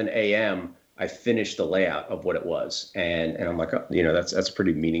 1:11 a.m. I finished the layout of what it was, and I'm like, oh, that's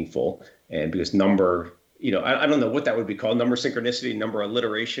pretty meaningful, and because number, I don't know what that would be called, number synchronicity, number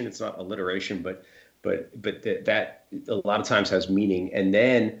alliteration. It's not alliteration, but that a lot of times has meaning. And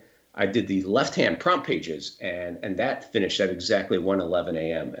then I did the left-hand prompt pages, and that finished at exactly 1:11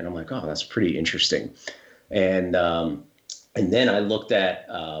 a.m. And I'm like, oh, that's pretty interesting. And then I looked at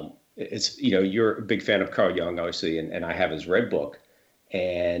it's you're a big fan of Carl Jung, obviously, and I have his Red Book.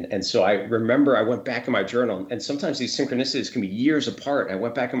 And so I remember I went back in my journal, and sometimes these synchronicities can be years apart. I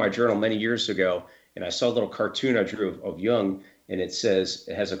went back in my journal many years ago, and I saw a little cartoon I drew of Jung, and it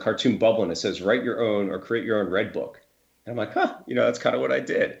has a cartoon bubble, and it says, write your own or create your own Red Book. And I'm like, that's kind of what I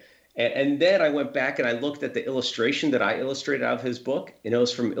did. And then I went back and I looked at the illustration that I illustrated out of his book, and it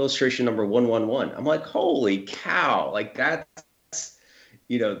was from illustration number 111. I'm like, holy cow, like that's,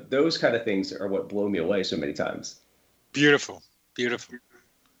 those kind of things are what blow me away so many times. Beautiful. Beautiful.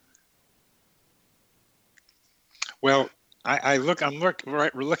 Well, I'm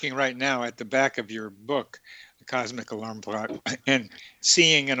looking right now at the back of your book, The Cosmic Alarm Clock, and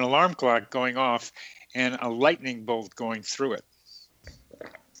seeing an alarm clock going off and a lightning bolt going through it.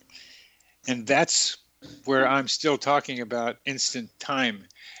 And that's where I'm still talking about instant time.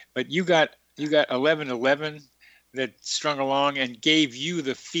 But you got 1111 that strung along and gave you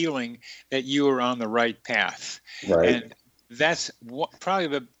the feeling that you were on the right path. Right. And that's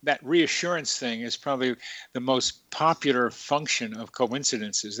probably that reassurance thing is probably the most popular function of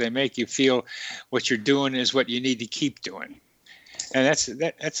coincidences. They make you feel what you're doing is what you need to keep doing. And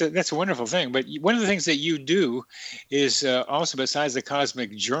that's a wonderful thing. But one of the things that you do is also, besides the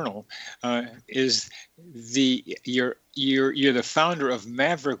Cosmic Journal, is you're the founder of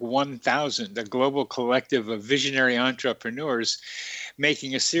Maverick 1000, a global collective of visionary entrepreneurs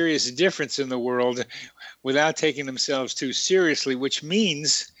making a serious difference in the world without taking themselves too seriously, which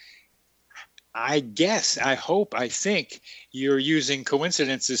means, I think you're using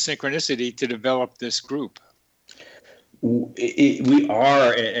coincidence as synchronicity to develop this group. We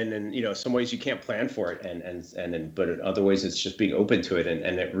are, and in some ways you can't plan for it, but in other ways it's just being open to it,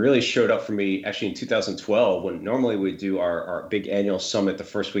 and it really showed up for me actually in 2012 when normally we do our big annual summit the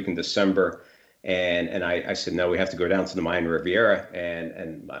first week in December, and I said no, we have to go down to the Mayan Riviera,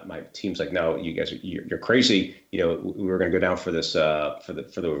 and my team's like, no, you guys you're crazy, we were going to go down for this for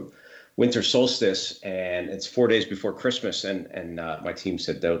the winter solstice, and it's 4 days before Christmas, and my team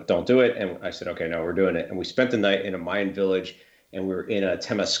said don't do it, and I said okay, no, we're doing it. And we spent the night in a Mayan village, and we were in a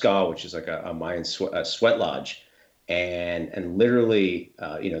temazcal, which is like a Mayan sweat lodge, and literally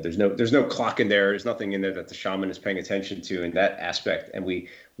there's no clock in there's nothing in there that the shaman is paying attention to in that aspect. And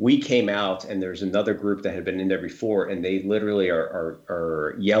we came out, and there's another group that had been in there before, and they literally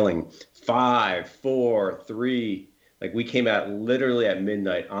are yelling 5, 4, 3. Like we came out literally at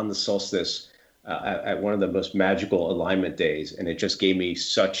midnight on the solstice at one of the most magical alignment days. And it just gave me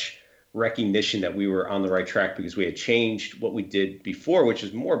such recognition that we were on the right track, because we had changed what we did before, which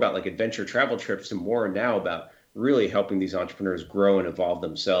is more about like adventure travel trips, and more now about really helping these entrepreneurs grow and evolve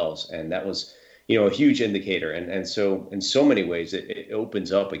themselves. And that was, a huge indicator. And so in so many ways, it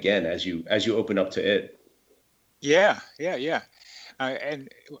opens up again as you open up to it. Yeah. And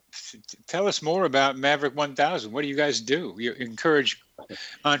tell us more about Maverick 1000. What do you guys do? You encourage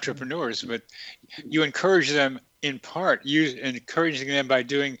entrepreneurs, but you encourage them in part, encouraging them by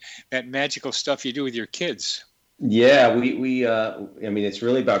doing that magical stuff you do with your kids. Yeah, we it's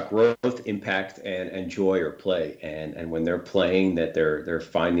really about growth, impact, and joy or play. And when they're playing, that they're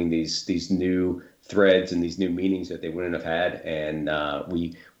finding these new threads and these new meanings that they wouldn't have had. And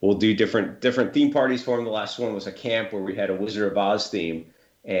we'll do different theme parties for them. The last one was a camp where we had a Wizard of Oz theme,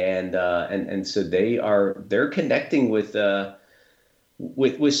 and so they're connecting with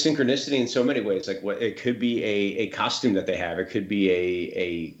synchronicity in so many ways. Like what it could be a costume that they have, it could be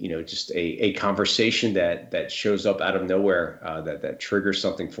a conversation that shows up out of nowhere that triggers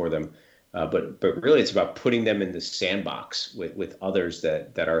something for them. But really, it's about putting them in the sandbox with others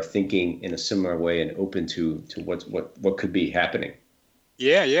that are thinking in a similar way and open to what could be happening.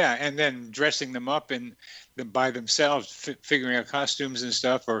 Yeah, and then dressing them up by themselves, figuring out costumes and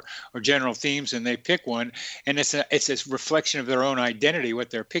stuff, or general themes, and they pick one, and it's a reflection of their own identity, what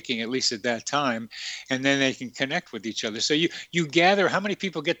they're picking, at least at that time, and then they can connect with each other. So you gather, how many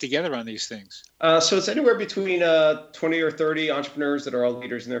people get together on these things? So it's anywhere between 20 or 30 entrepreneurs that are all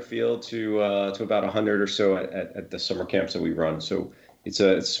leaders in their field to about 100 or so at the summer camps that we run. So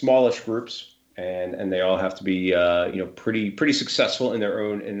it's smallish groups, and they all have to be pretty successful in their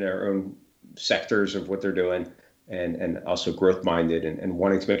own sectors of what they're doing, and also growth minded and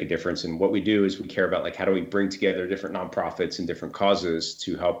wanting to make a difference. And what we do is we care about, like, how do we bring together different nonprofits and different causes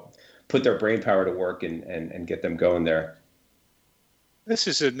to help put their brain power to work and get them going there. This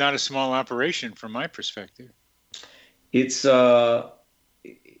is not a small operation from my perspective. It's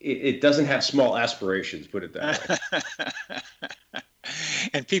it doesn't have small aspirations, put it that way.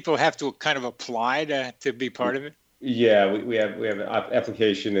 And people have to kind of apply to be part of it. Yeah, we have an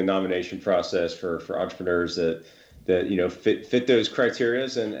application and nomination process for entrepreneurs that fit those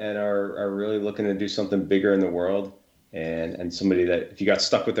criterias and are really looking to do something bigger in the world. And somebody that if you got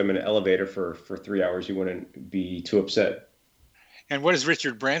stuck with them in an elevator for 3 hours, you wouldn't be too upset. And what does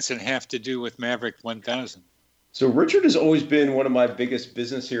Richard Branson have to do with Maverick 1000? So Richard has always been one of my biggest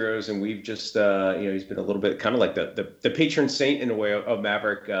business heroes, and we've just, he's been a little bit kind of like the patron saint in a way of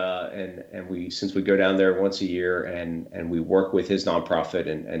Maverick, and since we go down there once a year and we work with his nonprofit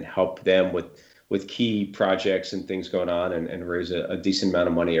and help them with key projects and things going on and raise a decent amount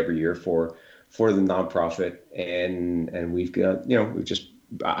of money every year for the nonprofit, and we've got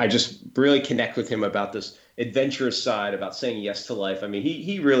I just really connect with him about this adventurous side, about saying yes to life. I mean,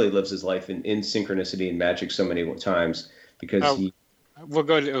 he really lives his life in synchronicity and magic so many times because we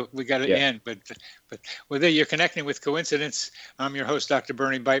got to end, but there you're connecting with coincidence. I'm your host, Dr.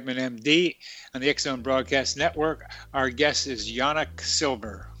 Bernie Beitman, MD, on the X Zone Broadcast Network. Our guest is Yanik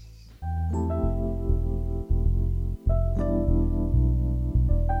Silver.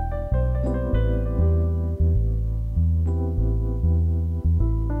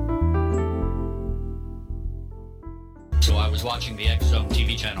 So I was watching the X Zone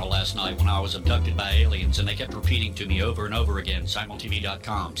TV channel last night when I was abducted by aliens, and they kept repeating to me over and over again,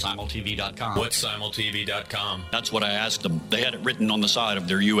 simultv.com, simultv.com. What's simultv.com? That's what I asked them. They had it written on the side of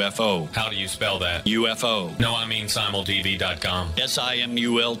their UFO. How do you spell that? UFO. No, I mean simultv.com.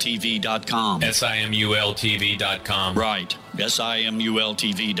 simultv.com. simultv.com. Right.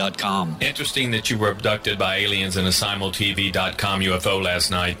 simultv.com. Interesting that you were abducted by aliens in a simultv.com UFO last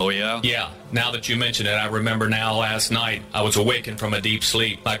night. Oh, yeah? Yeah. Now that you mention it, I remember now last night I was awakened from a deep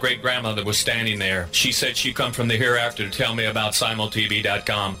sleep. My great-grandmother was standing there. She said she'd come from the hereafter to tell me about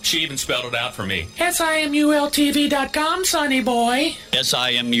simultv.com. She even spelled it out for me. simultv.com, sonny boy.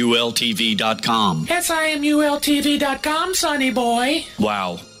 simultv.com. simultv.com, sonny boy.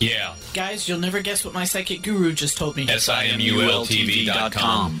 Wow. Yeah. Guys, you'll never guess what my psychic guru just told me.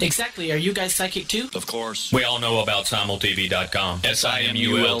 simultv.com. Exactly. Are you guys psychic too? Of course. We all know about simultv.com.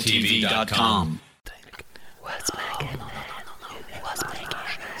 simultv.com.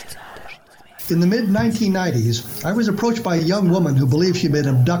 In the mid-1990s, I was approached by a young woman who believed she'd been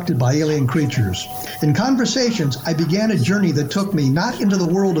abducted by alien creatures. In conversations, I began a journey that took me not into the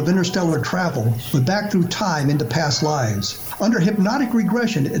world of interstellar travel, but back through time into past lives. Under hypnotic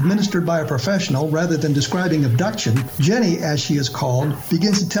regression administered by a professional rather than describing abduction, Jenny, as she is called,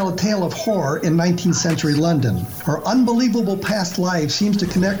 begins to tell a tale of horror in 19th century London. Her unbelievable past life seems to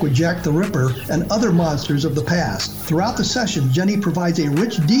connect with Jack the Ripper and other monsters of the past. Throughout the session, Jenny provides a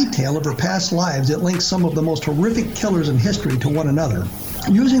rich detail of her past lives that links some of the most horrific killers in history to one another.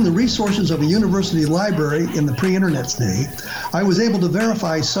 Using the resources of a university library in the pre-internet day, I was able to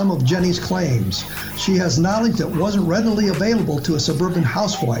verify some of Jenny's claims. She has knowledge that wasn't readily available to a suburban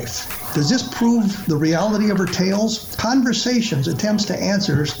housewife. Does this prove the reality of her tales? Conversations attempts to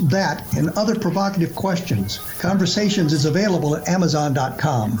answer that and other provocative questions. Conversations is available at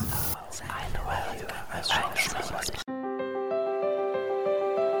Amazon.com.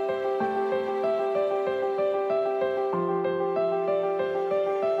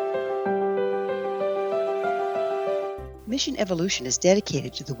 Mission Evolution is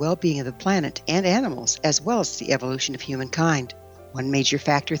dedicated to the well-being of the planet and animals, as well as the evolution of humankind. One major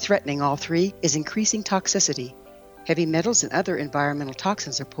factor threatening all three is increasing toxicity. Heavy metals and other environmental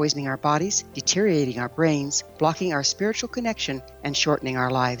toxins are poisoning our bodies, deteriorating our brains, blocking our spiritual connection, and shortening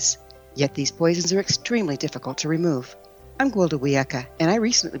our lives. Yet these poisons are extremely difficult to remove. I'm Gwilda Wiyaka, and I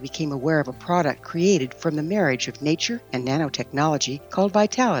recently became aware of a product created from the marriage of nature and nanotechnology called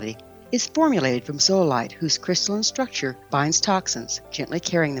Vitality. It's formulated from zoolite, whose crystalline structure binds toxins, gently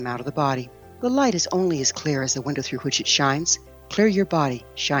carrying them out of the body. The light is only as clear as the window through which it shines. Clear your body,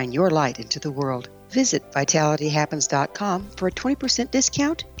 shine your light into the world. Visit vitalityhappens.com for a 20%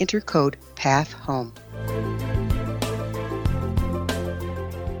 discount. Enter code PATHHOME.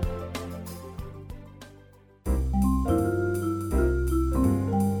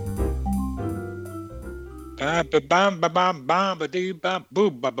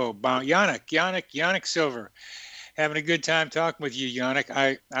 Yanik Silver. Having a good time talking with you,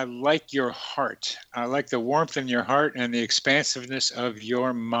 Yanik. I like your heart. I like the warmth in your heart and the expansiveness of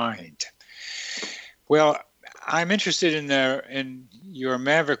your mind. Well, I'm interested in your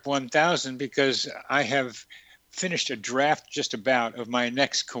Maverick 1000 because I have finished a draft just about of my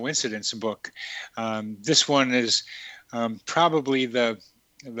next coincidence book. This one is probably the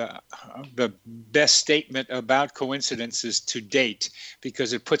best statement about coincidences to date,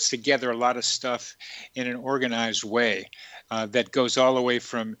 because it puts together a lot of stuff in an organized way that goes all the way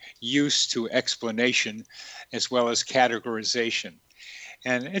from use to explanation, as well as categorization.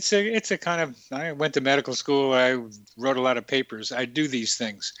 And it's a kind of, I went to medical school, I wrote a lot of papers, I do these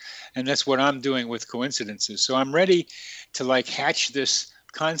things, and that's what I'm doing with coincidences. So I'm ready to hatch this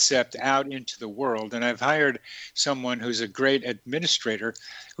concept out into the world, and I've hired someone who's a great administrator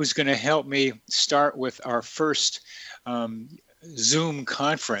who's going to help me start with our first Zoom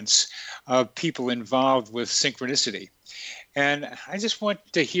conference of people involved with synchronicity. And I just want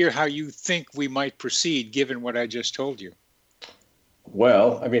to hear how you think we might proceed given what I just told you.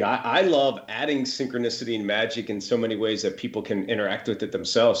 Well, I mean, I love adding synchronicity and magic in so many ways that people can interact with it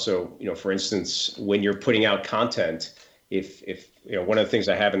themselves. So, for instance, when you're putting out content, if one of the things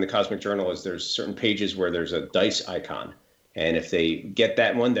I have in the Cosmic Journal is there's certain pages where there's a dice icon. And if they get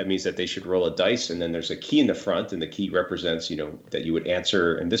that one, that means that they should roll a dice. And then there's a key in the front, and the key represents, that you would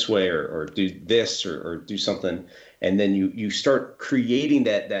answer in this way or do this or do something. And then you start creating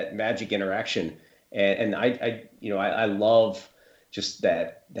that magic interaction. And I love just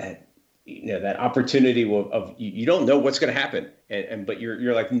that opportunity of you don't know what's going to happen, but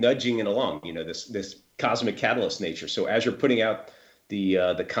you're like nudging it along, this cosmic catalyst nature. So as you're putting out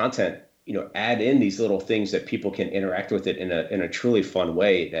the content, add in these little things that people can interact with it in a truly fun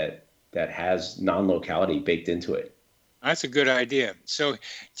way that has non-locality baked into it. That's a good idea. So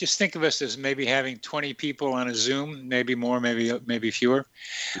just think of us as maybe having 20 people on a Zoom, maybe more, maybe fewer.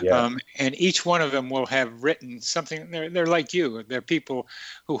 Yeah. And each one of them will have written something. They're like you. They're people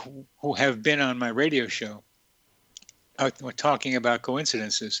who have been on my radio show talking about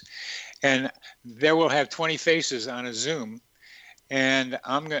coincidences. And there will have 20 faces on a Zoom. And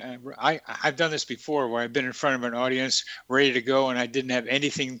I've done this before where I've been in front of an audience ready to go and I didn't have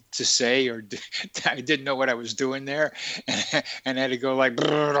anything to say, or I didn't know what I was doing there, and I had to go I didn't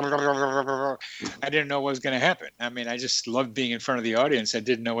know what was going to happen. I mean, I just loved being in front of the audience. I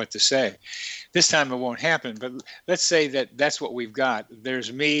didn't know what to say. This time it won't happen, but let's say that's what we've got.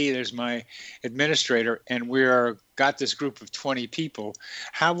 There's me, there's my administrator, and got this group of 20 people.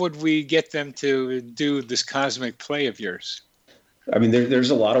 How would we get them to do this cosmic play of yours? I mean,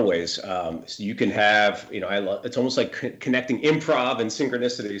 there's a lot of ways. So you can have, it's almost like connecting improv and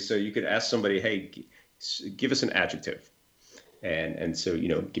synchronicity. So you could ask somebody, hey, give us an adjective, and so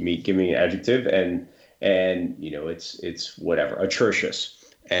give me an adjective, and it's whatever, atrocious,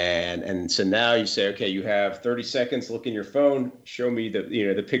 and so now you say, okay, you have 30 seconds. Look in your phone, show me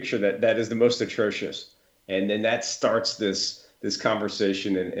the picture that is the most atrocious, and then that starts this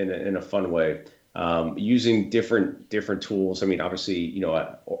conversation in a fun way. Using different tools. I mean, obviously,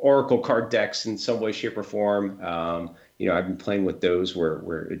 Oracle card decks in some way, shape, or form. I've been playing with those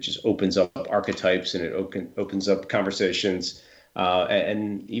where it just opens up archetypes and it opens up conversations.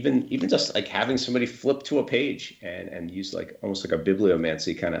 And even just like having somebody flip to a page and use almost like a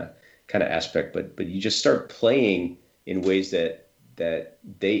bibliomancy kind of aspect. But you just start playing in ways that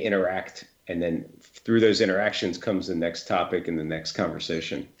they interact, and then through those interactions comes the next topic and the next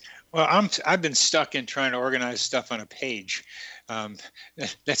conversation. Well, I've been stuck in trying to organize stuff on a page.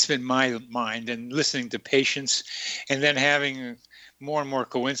 That's been my mind, and listening to patients, and then having more and more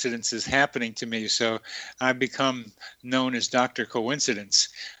coincidences happening to me. So I've become known as Dr. Coincidence,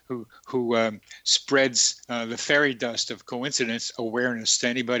 who spreads the fairy dust of coincidence awareness to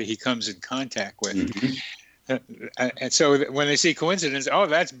anybody he comes in contact with. Mm-hmm. And so when they see coincidence, oh,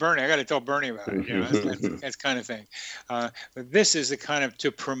 that's Bernie. I got to tell Bernie about it. That's kind of thing. But this is the kind of to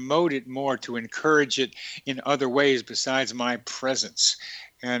promote it more, to encourage it in other ways besides my presence.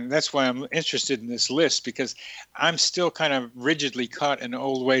 And that's why I'm interested in this list, because I'm still kind of rigidly caught in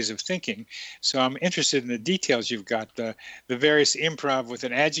old ways of thinking. So I'm interested in the details you've got, the various improv with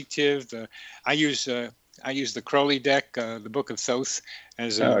an adjective. I use the Crowley deck, the Book of Thoth,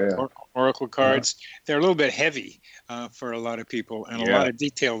 as oracle cards. Yeah. They're a little bit heavy for a lot of people, and a lot of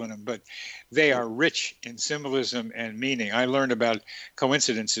detail in them, but they are rich in symbolism and meaning. I learned about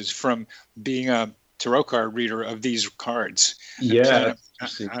coincidences from being a tarot card reader of these cards. Yeah.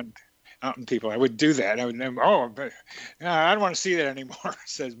 Out in people, I would do that. I would but I don't want to see that anymore,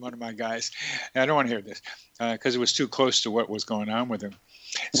 says one of my guys. I don't want to hear this because it was too close to what was going on with him.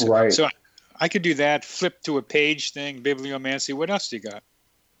 Right. So I could do that, flip to a page thing, bibliomancy. What else do you got?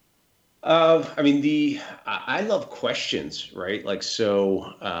 I mean, I love questions, right? Like,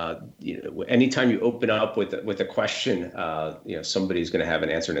 so, anytime you open up with a question, somebody's going to have an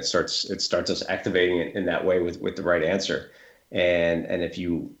answer, and it starts us activating it in that way with the right answer. And if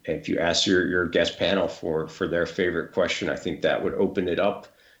you ask your guest panel for their favorite question, I think that would open it up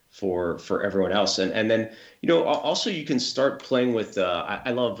for everyone else. And then, also you can start playing with, I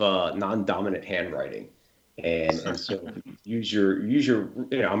love non-dominant handwriting. And so use your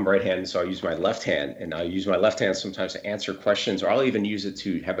I'm right-handed, so I'll use my left hand, and I'll use my left hand sometimes to answer questions, or I'll even use it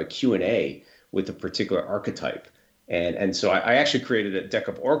to have a Q&A with a particular archetype. And so I actually created a deck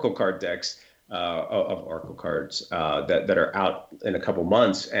of Oracle card decks of Oracle cards that are out in a couple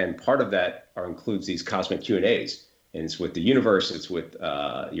months, and part of that includes these cosmic Q&As. And it's with the universe, it's with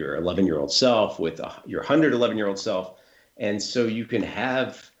your 11-year-old self, with your 111-year-old self. And so you can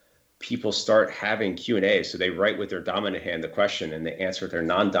have people start having Q&A. So they write with their dominant hand the question, and they answer with their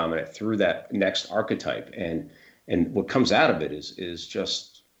non-dominant through that next archetype. And what comes out of it is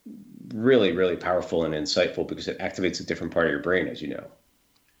just really, really powerful and insightful, because it activates a different part of your brain, as you know.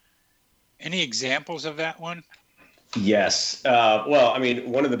 Any examples of that one? Yes. Well, I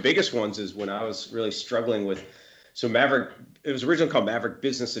mean, one of the biggest ones is when I was really struggling with, so Maverick, it was originally called Maverick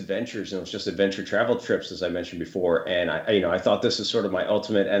Business Adventures, and it was just adventure travel trips, as I mentioned before. And I thought this is sort of my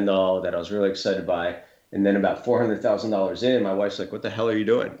ultimate end all that I was really excited by. And then about $400,000 in, my wife's like, "What the hell are you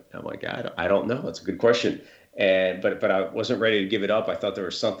doing?" And I'm like, I don't know. That's a good question. But I wasn't ready to give it up. I thought there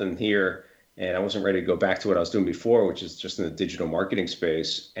was something here, and I wasn't ready to go back to what I was doing before, which is just in the digital marketing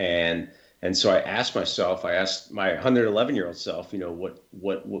space. And so I asked my 111-year-old self,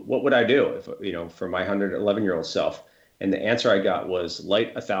 what would I do if, for my 111-year-old self? And the answer I got was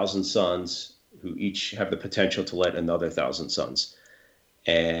light 1,000 suns who each have the potential to light another 1,000 suns.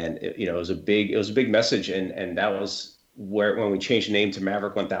 And it was a big message. And that was when we changed the name to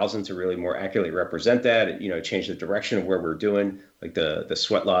Maverick 1000 to really more accurately represent that. It changed the direction of where we're doing, like the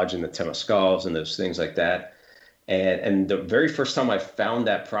Sweat Lodge and the Temescals and those things like that. And the very first time I found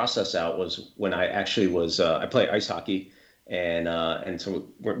that process out was when I actually was I play ice hockey, and so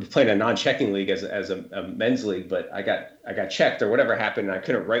we're playing a non-checking league as a men's league, but I got checked or whatever happened, and I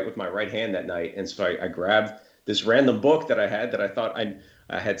couldn't write with my right hand that night, and so I grabbed this random book that I had that I thought I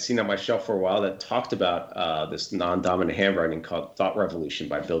had seen on my shelf for a while that talked about this non-dominant handwriting called Thought Revolution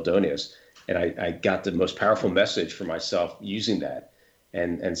by Bill Donius, and I got the most powerful message for myself using that.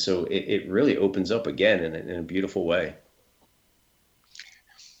 And so it really opens up again in a beautiful way.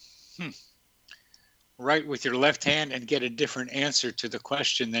 Write with your left hand and get a different answer to the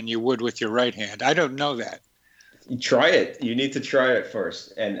question than you would with your right hand. I don't know that. You try it. You need to try it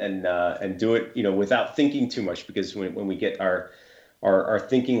first, and do it, without thinking too much, because when we get our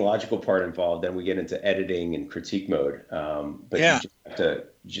thinking logical part involved, then we get into editing and critique mode. But yeah, you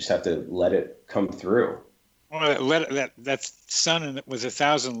just have to let it come through. Well, that sun with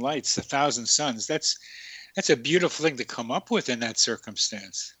 1,000 lights, 1,000 suns. That's a beautiful thing to come up with in that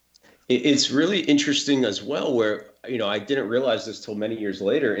circumstance. It's really interesting as well, where I didn't realize this till many years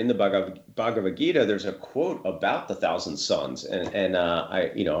later. In the Bhagavad Gita, there's a quote about the 1,000 suns, and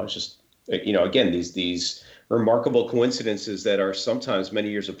I was just again these remarkable coincidences that are sometimes many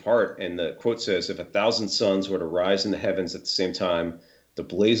years apart. And the quote says, "If 1,000 suns were to rise in the heavens at the same time, the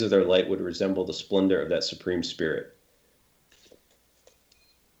blaze of their light would resemble the splendor of that supreme spirit."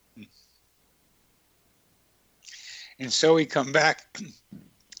 And so we come back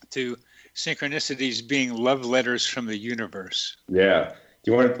to synchronicities being love letters from the universe. Yeah.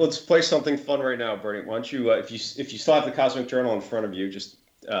 Do you want to? Let's play something fun right now, Bernie. Why don't you, if you still have the Cosmic Journal in front of you, just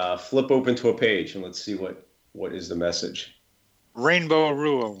flip open to a page and let's see what is the message. Rainbow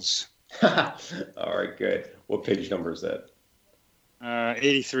rules. All right, good. What page number is that?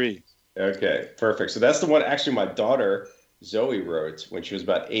 83. Okay, perfect. So that's the one actually my daughter Zoe wrote when she was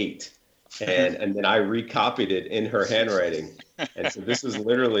about 8, and then I recopied it in her handwriting. And so this is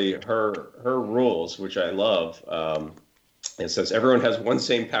literally her rules, which I love. It says, "Everyone has one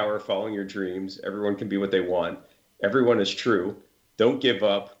same power, following your dreams. Everyone can be what they want. Everyone is true. Don't give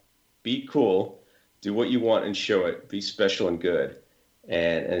up. Be cool. Do what you want and show it. Be special and good."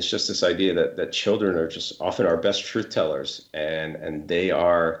 And it's just this idea that children are just often our best truth tellers, and they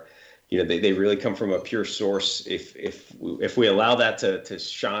are, they really come from a pure source if we allow that to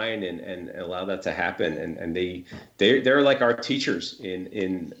shine and allow that to happen, and they're like our teachers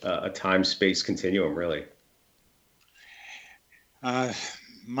in a time-space continuum, really.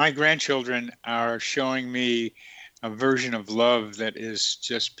 My grandchildren are showing me a version of love that is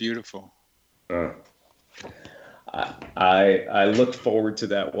just beautiful. I look forward to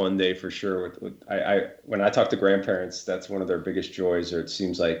that one day for sure. When I talk to grandparents, that's one of their biggest joys, or it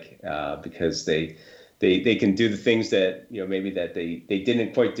seems like, because they can do the things that, maybe that they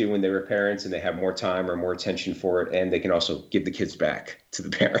didn't quite do when they were parents, and they have more time or more attention for it, and they can also give the kids back to the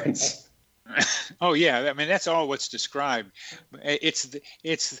parents. Oh yeah, I mean that's all what's described. It's the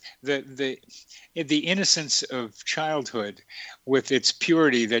innocence of childhood with its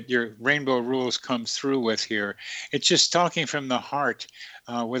purity that your Rainbow Rules comes through with here. It's just talking from the heart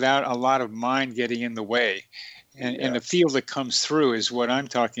without a lot of mind getting in the way. And the feel that comes through is what I'm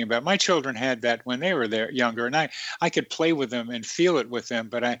talking about. My children had that when they were younger, and I could play with them and feel it with them,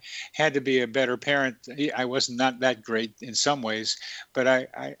 but I had to be a better parent. I was not that great in some ways, but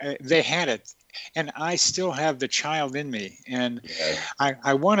they had it. And I still have the child in me, and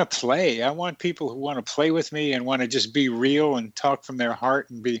I want to play. I want people who want to play with me and want to just be real and talk from their heart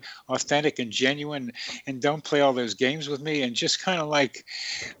and be authentic and genuine, and don't play all those games with me, and just kind of like,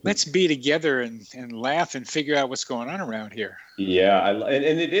 let's be together and laugh and figure out what's going on around here. Yeah,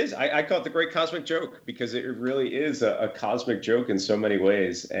 and it is. I call it the great cosmic joke, because it really is a cosmic joke in so many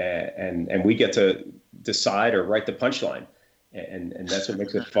ways, and we get to decide or write the punchline. And that's what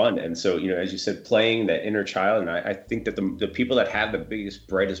makes it fun. And so, as you said, playing that inner child. And I think that the people that have the biggest,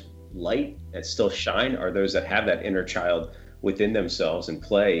 brightest light that still shine are those that have that inner child within themselves and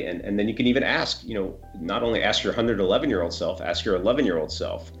play. And then you can even ask, not only ask your 111-year-old self, ask your 11-year-old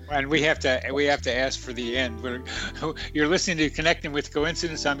self. And we have to ask for the end. You're listening to Connecting with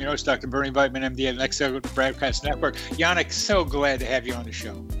Coincidence. I'm your host, Dr. Bernie Beitman, MD at the Next Broadcast Network. Yanik, so glad to have you on the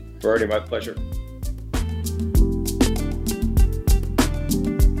show. Bernie, my pleasure.